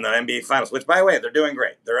Heat won the NBA Finals," which, by the way, they're doing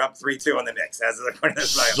great. They're up 3-2 on the Knicks as of the point of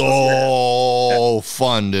this so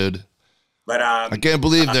fun, dude. But I can't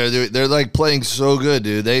believe they're like playing so good,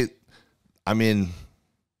 dude. I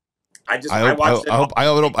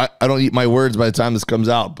don't eat my words by the time this comes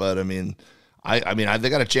out, but they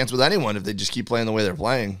got a chance with anyone if they just keep playing the way they're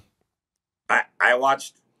playing. I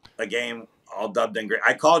watched a game all dubbed in great.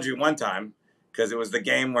 I called you one time because it was the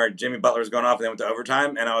game where Jimmy Butler was going off and they went to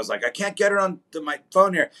overtime, and I was like, I can't get it on my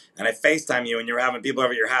phone here, and I FaceTime you, and you were having people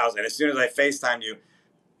over at your house, and as soon as I FaceTimed you,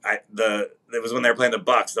 it was when they were playing the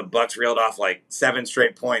Bucks. The Bucks reeled off like 7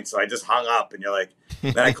 straight points, so I just hung up, and you're like,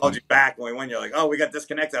 then I called you back when we won. You're like, oh, we got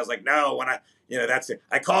disconnected. I was like, no, that's it.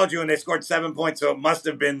 I called you and they scored 7 points, so it must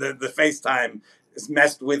have been the FaceTime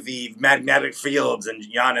messed with the magnetic fields, and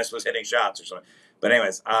Giannis was hitting shots or something. But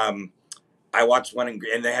anyways, I watched one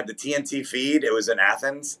and they had the TNT feed. It was in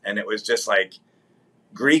Athens, and it was just like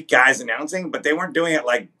Greek guys announcing, but they weren't doing it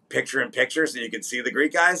like picture in picture so you could see the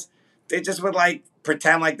Greek guys. they just would like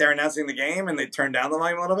pretend like they're announcing the game and they turn down the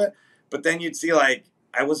volume a little bit. But then you'd see like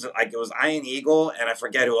it was Ian Eagle and I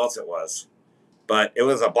forget who else it was, but it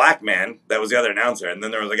was a black man that was the other announcer, and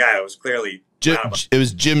then there was a guy that was clearly it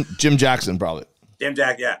was Jim Jackson probably. Jim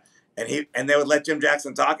Jack, yeah. And they would let Jim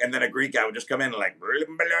Jackson talk, and then a Greek guy would just come in and like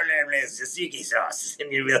tzatziki sauce,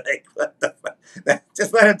 and you'd be like, "What the fuck?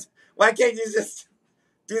 Just let it. Why can't you just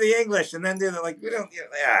do the English and then do the like? We don't,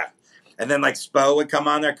 yeah." And then like Spo would come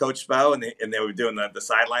on there, Coach Spo, and they were doing the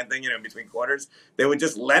sideline thing, in between quarters. They would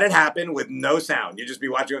just let it happen with no sound. You'd just be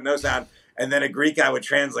watching with no sound, and then a Greek guy would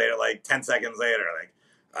translate it like 10 seconds later, like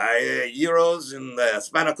euros and the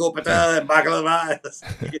spanakopita and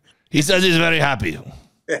baklava. He says he's very happy.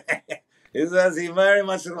 He says he very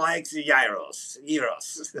much likes gyros.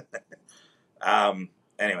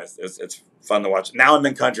 Anyways, it's fun to watch. Now I'm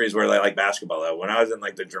in countries where they like basketball, though. When I was in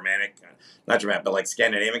like the not Germanic, but like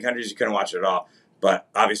Scandinavian countries, you couldn't watch it at all. But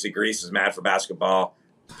obviously Greece is mad for basketball.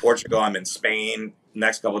 Portugal, I'm in Spain.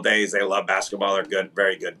 Next couple of days, they love basketball. They're good,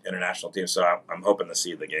 very good international team. So I'm hoping to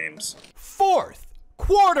see the games. Fourth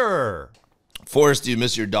quarter. Forrest, do you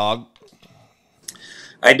miss your dog?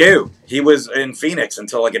 I do. He was in Phoenix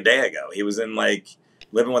until like a day ago. He was in like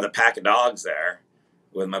living with a pack of dogs there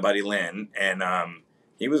with my buddy Lynn, and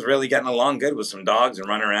he was really getting along good with some dogs and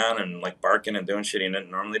running around and like barking and doing shit he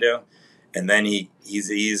didn't normally do. And then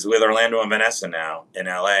he's with Orlando and Vanessa now in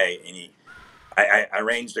LA, and I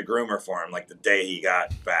arranged a groomer for him like the day he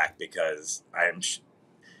got back because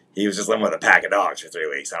he was just living with a pack of dogs for 3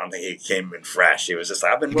 weeks. I don't think he came in fresh. He was just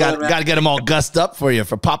like, I've been got to get them all gussed up for you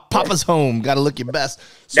for Papa's home. Got to look your best.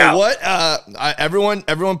 So what?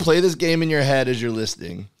 Everyone play this game in your head as you're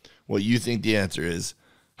listening. What you think the answer is?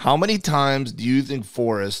 How many times do you think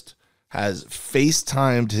Forrest has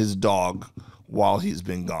FaceTimed his dog while he's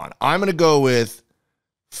been gone? I'm gonna go with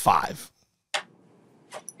 5.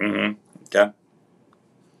 Mm-hmm. Okay.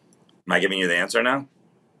 Am I giving you the answer now?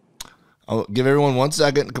 I'll give everyone 1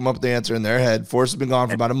 second to come up with the answer in their head. Forrest has been gone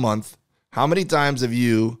for about a month. How many times have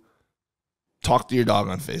you talked to your dog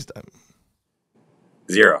on FaceTime?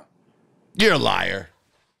 0. You're a liar.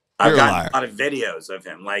 I've got a lot of videos of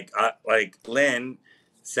him. Like Lynn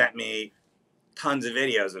sent me tons of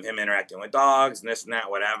videos of him interacting with dogs and this and that,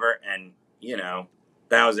 whatever. And,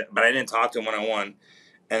 that was it. But I didn't talk to him one-on-one.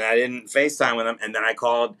 And I didn't FaceTime with him. And then I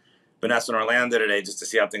called Vanessa and Orlando today just to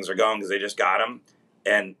see how things are going because they just got him.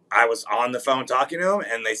 And I was on the phone talking to him,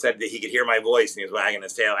 and they said that he could hear my voice, and he was wagging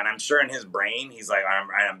his tail. And I'm sure in his brain, he's like,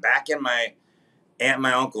 I'm back in my aunt and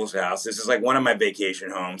my uncle's house. This is like one of my vacation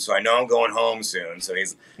homes, so I know I'm going home soon. So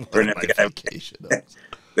he's vacation.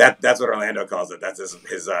 That's what Orlando calls it. That's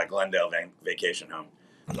his Glendale vacation home.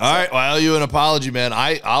 All right, well, I owe you an apology, man.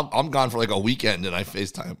 I'm gone for like a weekend, and I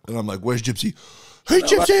FaceTime, and I'm like, "Where's Gypsy? Hey,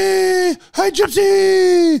 Gypsy! Hey,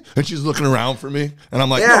 Gypsy!" And she's looking around for me, and I'm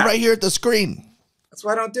like, "No, right here at the screen." That's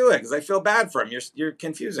why I don't do it, because I feel bad for him. You're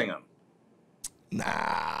confusing him.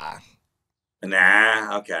 Nah.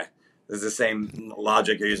 Okay. This is the same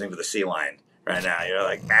logic you're using for the sea lion right now. You're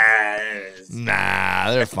like,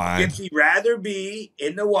 nah, they're fine. Gypsy rather be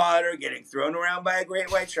in the water getting thrown around by a great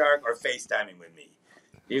white shark or FaceTiming with me.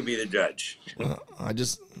 You be the judge. I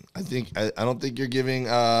don't think you're giving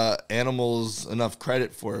animals enough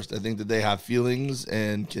credit for us. I think that they have feelings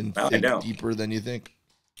and can think deeper than you think.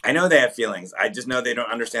 I know they have feelings. I just know they don't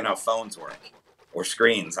understand how phones work or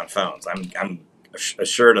screens on phones. I'm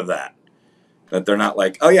assured of that. That they're not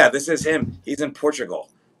like, oh yeah, this is him. He's in Portugal.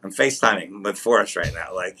 I'm FaceTiming with Forrest right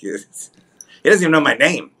now. Like he doesn't even know my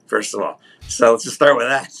name, first of all. So let's just start with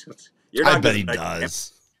that. I bet he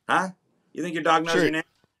does. Huh? You think your dog knows your name?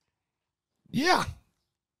 Yeah.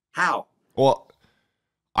 How? Well,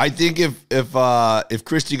 I think if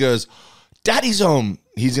Christy goes, "Daddy's home,"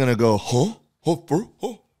 he's gonna go, "Huh?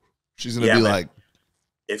 Oh." She's gonna be like,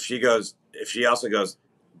 if she also goes,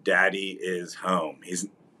 "Daddy is home,"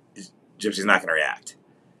 Gypsy's not gonna react.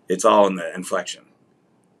 It's all in the inflection.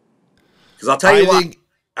 Because I'll tell you what,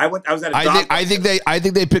 I was at a dog. I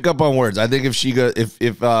think they pick up on words. I think if she goes,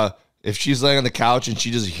 if she's laying on the couch and she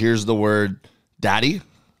just hears the word "Daddy"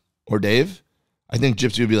 or Dave, I think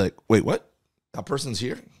Gypsy would be like, "Wait, what? That person's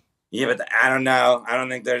here?" Yeah, but I don't know. I don't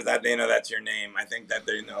think there's that. They know that's your name. I think that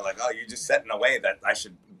they know, like, oh, you're just set in a way that I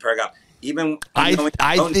should perk up. I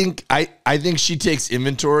think she takes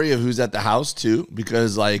inventory of who's at the house too,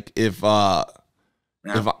 because like if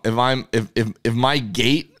my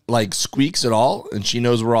gate like squeaks at all and she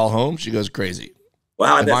knows we're all home, she goes crazy.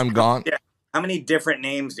 Wow, if I'm gone. Yeah. How many different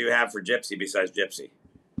names do you have for Gypsy besides Gypsy?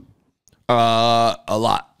 A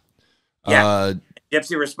lot. Yeah.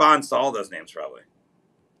 Gypsy responds to all those names probably.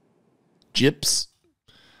 Gyps.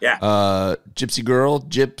 Yeah. Gypsy girl,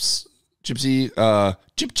 Gyps, Gypsy,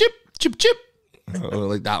 chip, chip, chip, chip.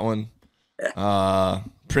 Like that one.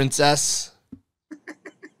 Princess.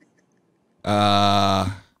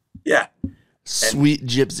 Yeah. Sweet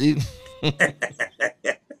Gypsy.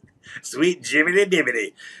 Sweet jibbity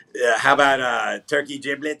dibbity. How about turkey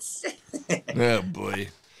giblets? Oh boy.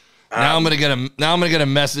 Now I'm gonna get a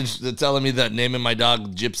message telling me that naming my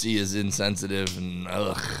dog Gypsy is insensitive and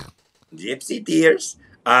ugh. Gypsy tears.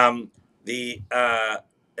 And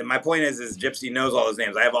my point is Gypsy knows all his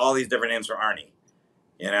names. I have all these different names for Arnie,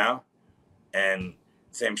 and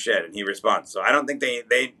same shit. And he responds. So I don't think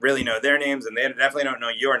they really know their names, and they definitely don't know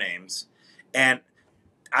your names. And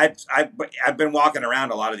I've been walking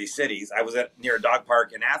around a lot of these cities. I was near a dog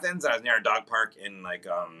park in Athens, and I was near a dog park in I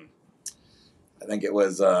think it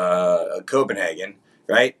was Copenhagen,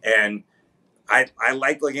 right? And I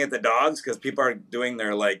like looking at the dogs because people are doing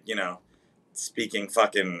their speaking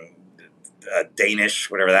fucking Danish,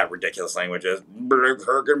 whatever that ridiculous language is.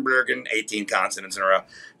 Bergen, 18 consonants in a row.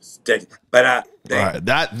 But all right.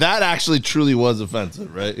 That actually truly was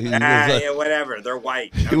offensive, right? Yeah, whatever. They're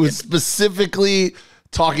white. It was specifically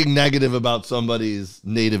talking negative about somebody's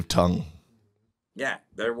native tongue. Yeah,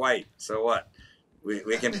 they're white. So what?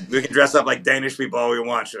 We can dress up like Danish people all we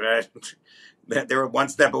want, right? They were one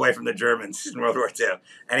step away from the Germans in World War II.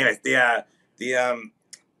 Anyways,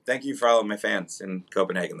 thank you for all of my fans in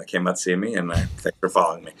Copenhagen that came out to see me, and thanks for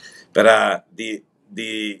following me. But the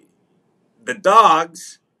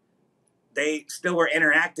dogs, they still were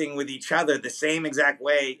interacting with each other the same exact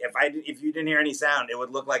way. If you didn't hear any sound, it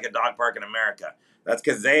would look like a dog park in America. That's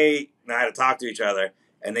because they know how to talk to each other,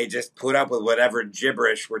 and they just put up with whatever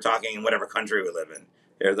gibberish we're talking in whatever country we live in.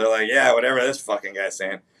 They're like, yeah, whatever this fucking guy's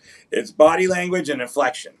saying. It's body language and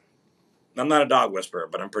inflection. I'm not a dog whisperer,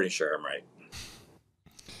 but I'm pretty sure I'm right.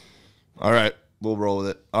 All right, we'll roll with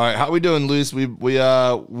it. All right, how we doing, Luis? We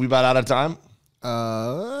about out of time.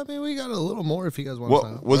 I mean, we got a little more if you guys want to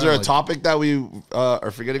sign up. Was there a topic that we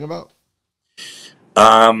are forgetting about?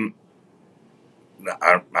 I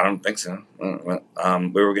don't think so. We were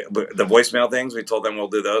the voicemail things. We told them we'll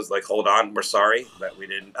do those. Like, hold on, we're sorry that we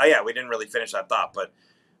didn't. Oh yeah, we didn't really finish that thought, but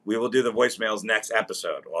we will do the voicemails next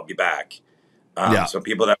episode. I'll be back. So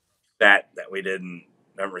people that we haven't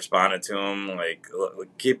responded to them, like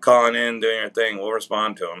keep calling in, doing your thing. We'll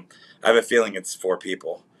respond to them. I have a feeling it's 4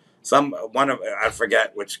 people. I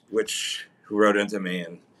forget who wrote into me,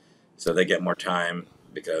 and so they get more time.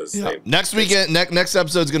 Because next weekend, next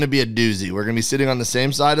episode is going to be a doozy. We're going to be sitting on the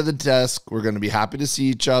same side of the desk. We're going to be happy to see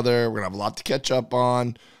each other. We're going to have a lot to catch up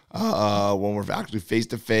on when we're actually face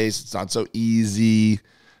to face. It's not so easy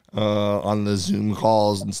on the Zoom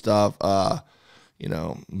calls and stuff.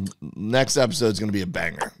 Next episode is going to be a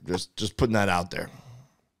banger. Just putting that out there.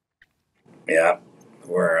 Yeah,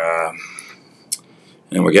 we're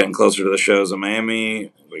getting closer to the shows in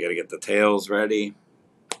Miami. We got to get the tails ready.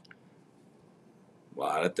 A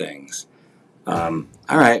lot of things. All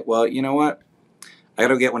right. Well, you know what? I got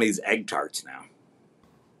to get one of these egg tarts now.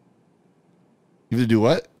 You have to do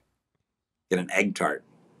what? Get an egg tart.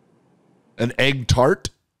 An egg tart?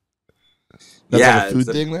 That's like a food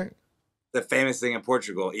thing there? The famous thing in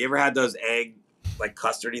Portugal. You ever had those egg, like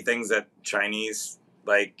custardy things that Chinese,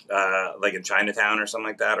 like in Chinatown or something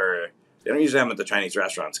like that? Or they don't usually have them at the Chinese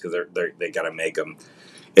restaurants because they got to make them.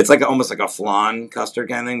 It's like almost like a flan custard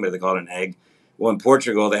kind of thing, but they call it an egg. Well, in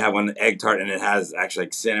Portugal, they have one egg tart, and it has actually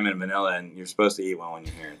like cinnamon and vanilla, and you're supposed to eat one when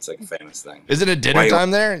you're here. It's like a famous thing. Is it a dinner time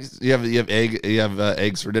there? You have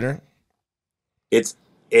eggs for dinner? It's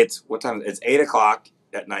what time? It's 8:00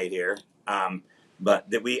 at night here. But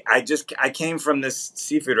I came from this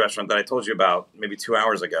seafood restaurant that I told you about maybe 2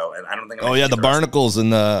 hours ago, and I don't think. The barnacles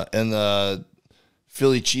and the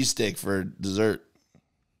Philly cheesesteak for dessert.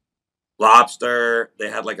 Lobster. They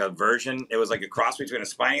had like a version. It was like a cross between a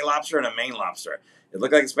spiny lobster and a Maine lobster. It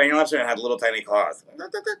looked like a spiny lobster and it had little tiny claws.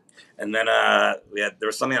 And then there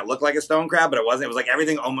was something that looked like a stone crab, but it wasn't. It was like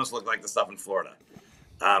everything almost looked like the stuff in Florida.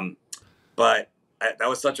 But that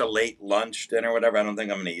was such a late lunch, dinner, whatever. I don't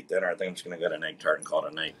think I'm going to eat dinner. I think I'm just going to get an egg tart and call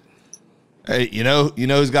it a night. Hey, you know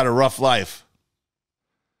who's got a rough life?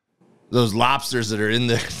 Those lobsters that are in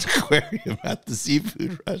the aquarium at the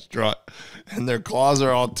seafood restaurant, and their claws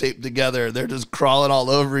are all taped together. They're just crawling all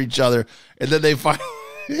over each other, and then they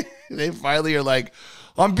finally are like,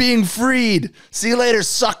 "I'm being freed. See you later,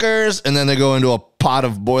 suckers!" And then they go into a pot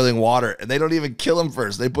of boiling water, and they don't even kill them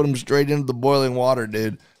first. They put them straight into the boiling water,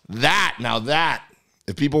 dude.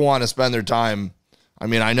 If people want to spend their time, I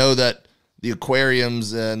mean, I know that the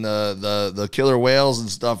aquariums and the killer whales and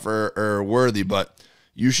stuff are worthy, but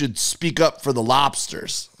you should speak up for the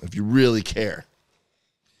lobsters if you really care.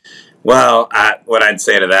 Well, what I'd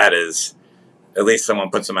say to that is, at least someone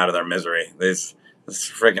puts them out of their misery. These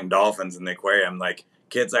freaking dolphins in the aquarium, like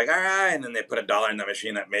kids, like all right, and then they put $1 in the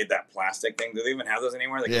machine that made that plastic thing. Do they even have those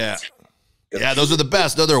anymore? Like, Yeah, yeah, those are the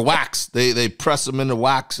best. No, they're wax. They press them into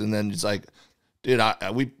wax, and then it's like, dude,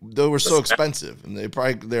 they were so expensive, and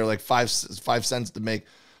they're like 5 cents to make.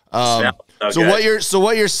 So what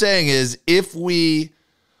you're saying is, if we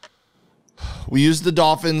use the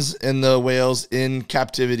dolphins and the whales in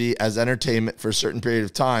captivity as entertainment for a certain period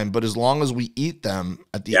of time, but as long as we eat them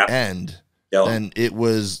at the end, then it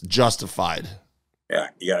was justified. Yeah,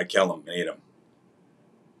 you got to kill them and eat them.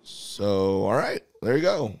 So, all right, there you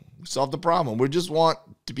go. We solved the problem. We just want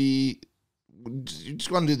to do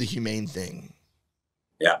the humane thing.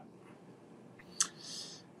 Yeah.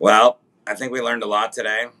 Well, I think we learned a lot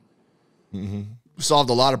today. Mm-hmm. We solved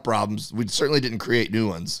a lot of problems. We certainly didn't create new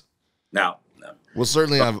ones. No. We'll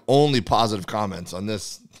certainly have only positive comments on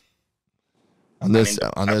this. On this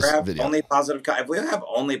video. Only positive. If we have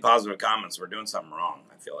only positive comments, we're doing something wrong.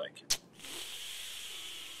 I feel like.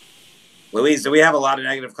 Louise, do we have a lot of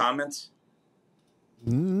negative comments?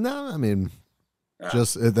 No, I mean,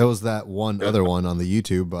 just there was that one other one on the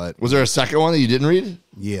YouTube, but was there a second one that you didn't read?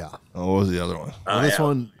 Yeah. Oh, what was the other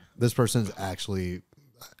one? This person's actually,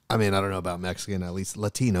 I mean, I don't know about Mexican, at least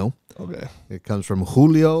Latino. Okay. It comes from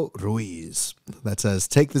Julio Ruiz that says,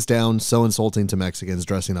 "Take this down. So insulting to Mexicans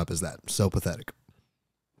dressing up as that. So pathetic."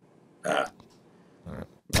 All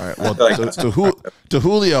right. Well, to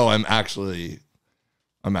Julio, I'm actually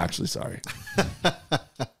sorry.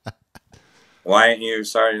 Why aren't you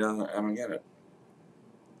sorry? I don't get it.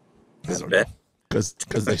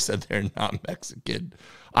 Because they said they're not Mexican.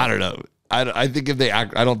 I don't know. I think if they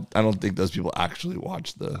act, I don't think those people actually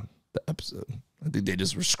watched the episode. I think they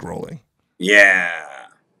just were scrolling. Yeah.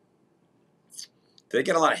 Did they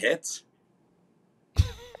get a lot of hits?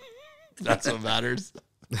 That's what matters.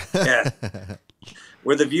 Yeah.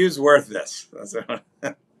 Were the views worth this?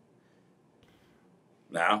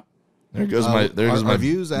 No. There goes my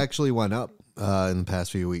views actually went up in the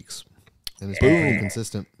past few weeks, and it's been pretty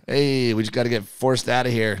consistent. Hey, we just got to get Forrest out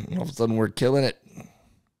of here. All of a sudden, we're killing it.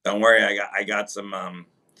 Don't worry, I got some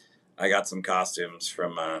costumes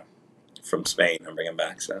from Spain. I'm bringing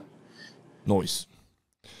back, so nice,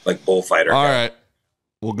 like bullfighter. All right,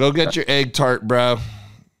 well, go get your egg tart, bro.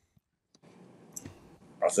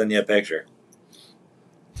 I'll send you a picture.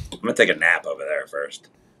 I'm gonna take a nap over there first.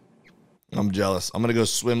 I'm jealous. I'm gonna go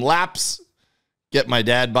swim laps, get my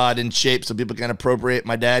dad bod in shape so people can appropriate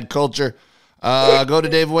my dad culture. Go to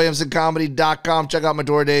DaveWilliamsonComedy.com. Check out my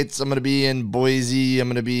tour dates. I'm going to be in Boise. I'm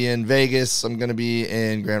going to be in Vegas. I'm going to be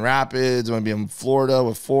in Grand Rapids. I'm going to be in Florida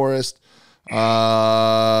with Forrest.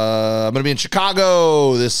 I'm going to be in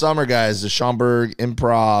Chicago this summer, guys. The Schaumburg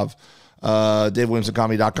Improv.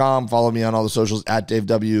 DaveWilliamsonComedy.com. Follow me on all the socials at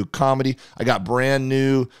DaveWComedy. I got brand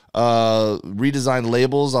new redesigned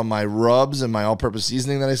labels on my rubs and my all-purpose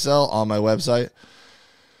seasoning that I sell on my website.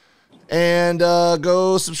 And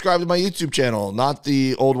go subscribe to my YouTube channel. Not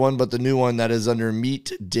the old one, but the new one that is under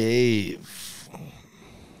Meet Dave.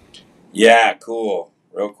 Yeah, cool.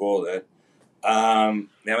 Real cool, dude. I'm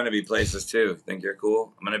going to be places, too. Think you're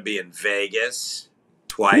cool? I'm going to be in Vegas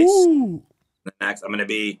twice. Ooh. Next, I'm going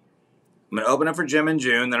to open up for Jim in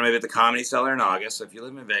June. Then I'm going to be at the Comedy Cellar in August. So if you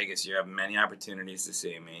live in Vegas, you have many opportunities to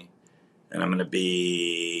see me. And I'm going to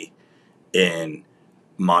be in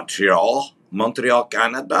Montreal,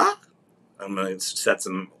 Canada. I'm going to set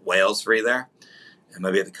some whales free there. I'm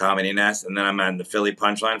going to be at the Comedy Nest. And then I'm on the Philly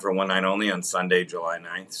Punchline for one night only on Sunday, July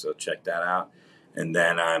 9th. So check that out. And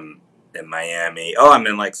then I'm in Miami. Oh, I'm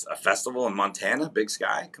in like a festival in Montana, Big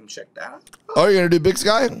Sky. Come check that out. Oh, you're going to do Big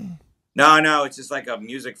Sky? No. It's just like a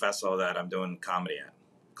music festival that I'm doing comedy at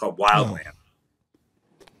called Wildland.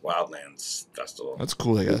 Wildlands Festival. That's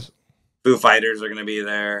cool, I guess. Foo Fighters are going to be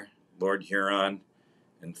there. Lord Huron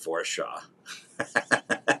and Forrest Shaw.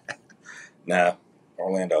 No,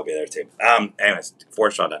 Orlando will be there too. Anyways,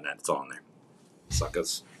 ForrestShaw.net. It's all on there.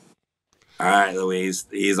 Suckers. All right, Louise.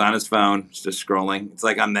 He's on his phone, just scrolling. It's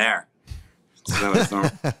like I'm there. So it's normal.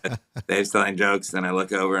 Dave's telling jokes, then I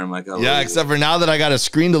look over and I'm like, oh, yeah, except for now that I got a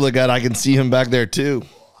screen to look at, I can see him back there too.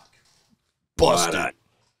 Busted.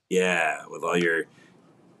 Yeah, with all your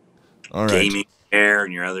gaming hair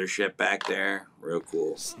and your other shit back there. Real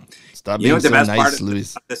cool. Stop being so nice,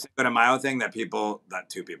 Luis. The Cinco de Mayo thing that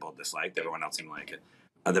two people disliked. Everyone else seemed to like it.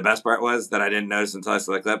 The best part was that I didn't notice until I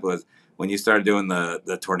saw the clip was when you started doing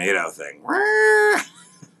the tornado thing.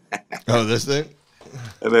 Oh, this thing?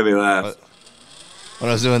 It made me laugh. When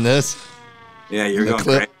I was doing this? Yeah, you're going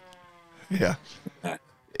great. Yeah.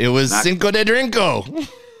 It was Cinco de Drinko.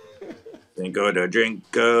 Cinco de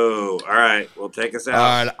Drinko. All right, we'll take us out.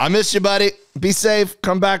 All right, I miss you, buddy. Be safe.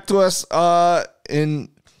 Come back to us in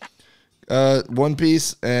one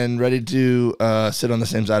piece and ready to sit on the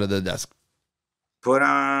same side of the desk. Put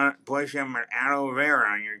some aloe vera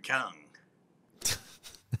on your tongue.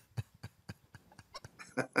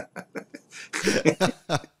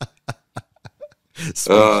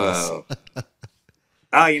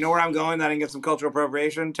 Oh, you know where I'm going? That I can get some cultural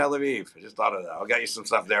appropriation? Tel Aviv. I just thought of that. I'll get you some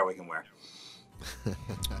stuff there we can wear.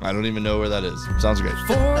 I don't even know where that is. Sounds great.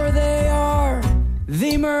 For they are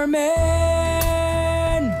the mermen.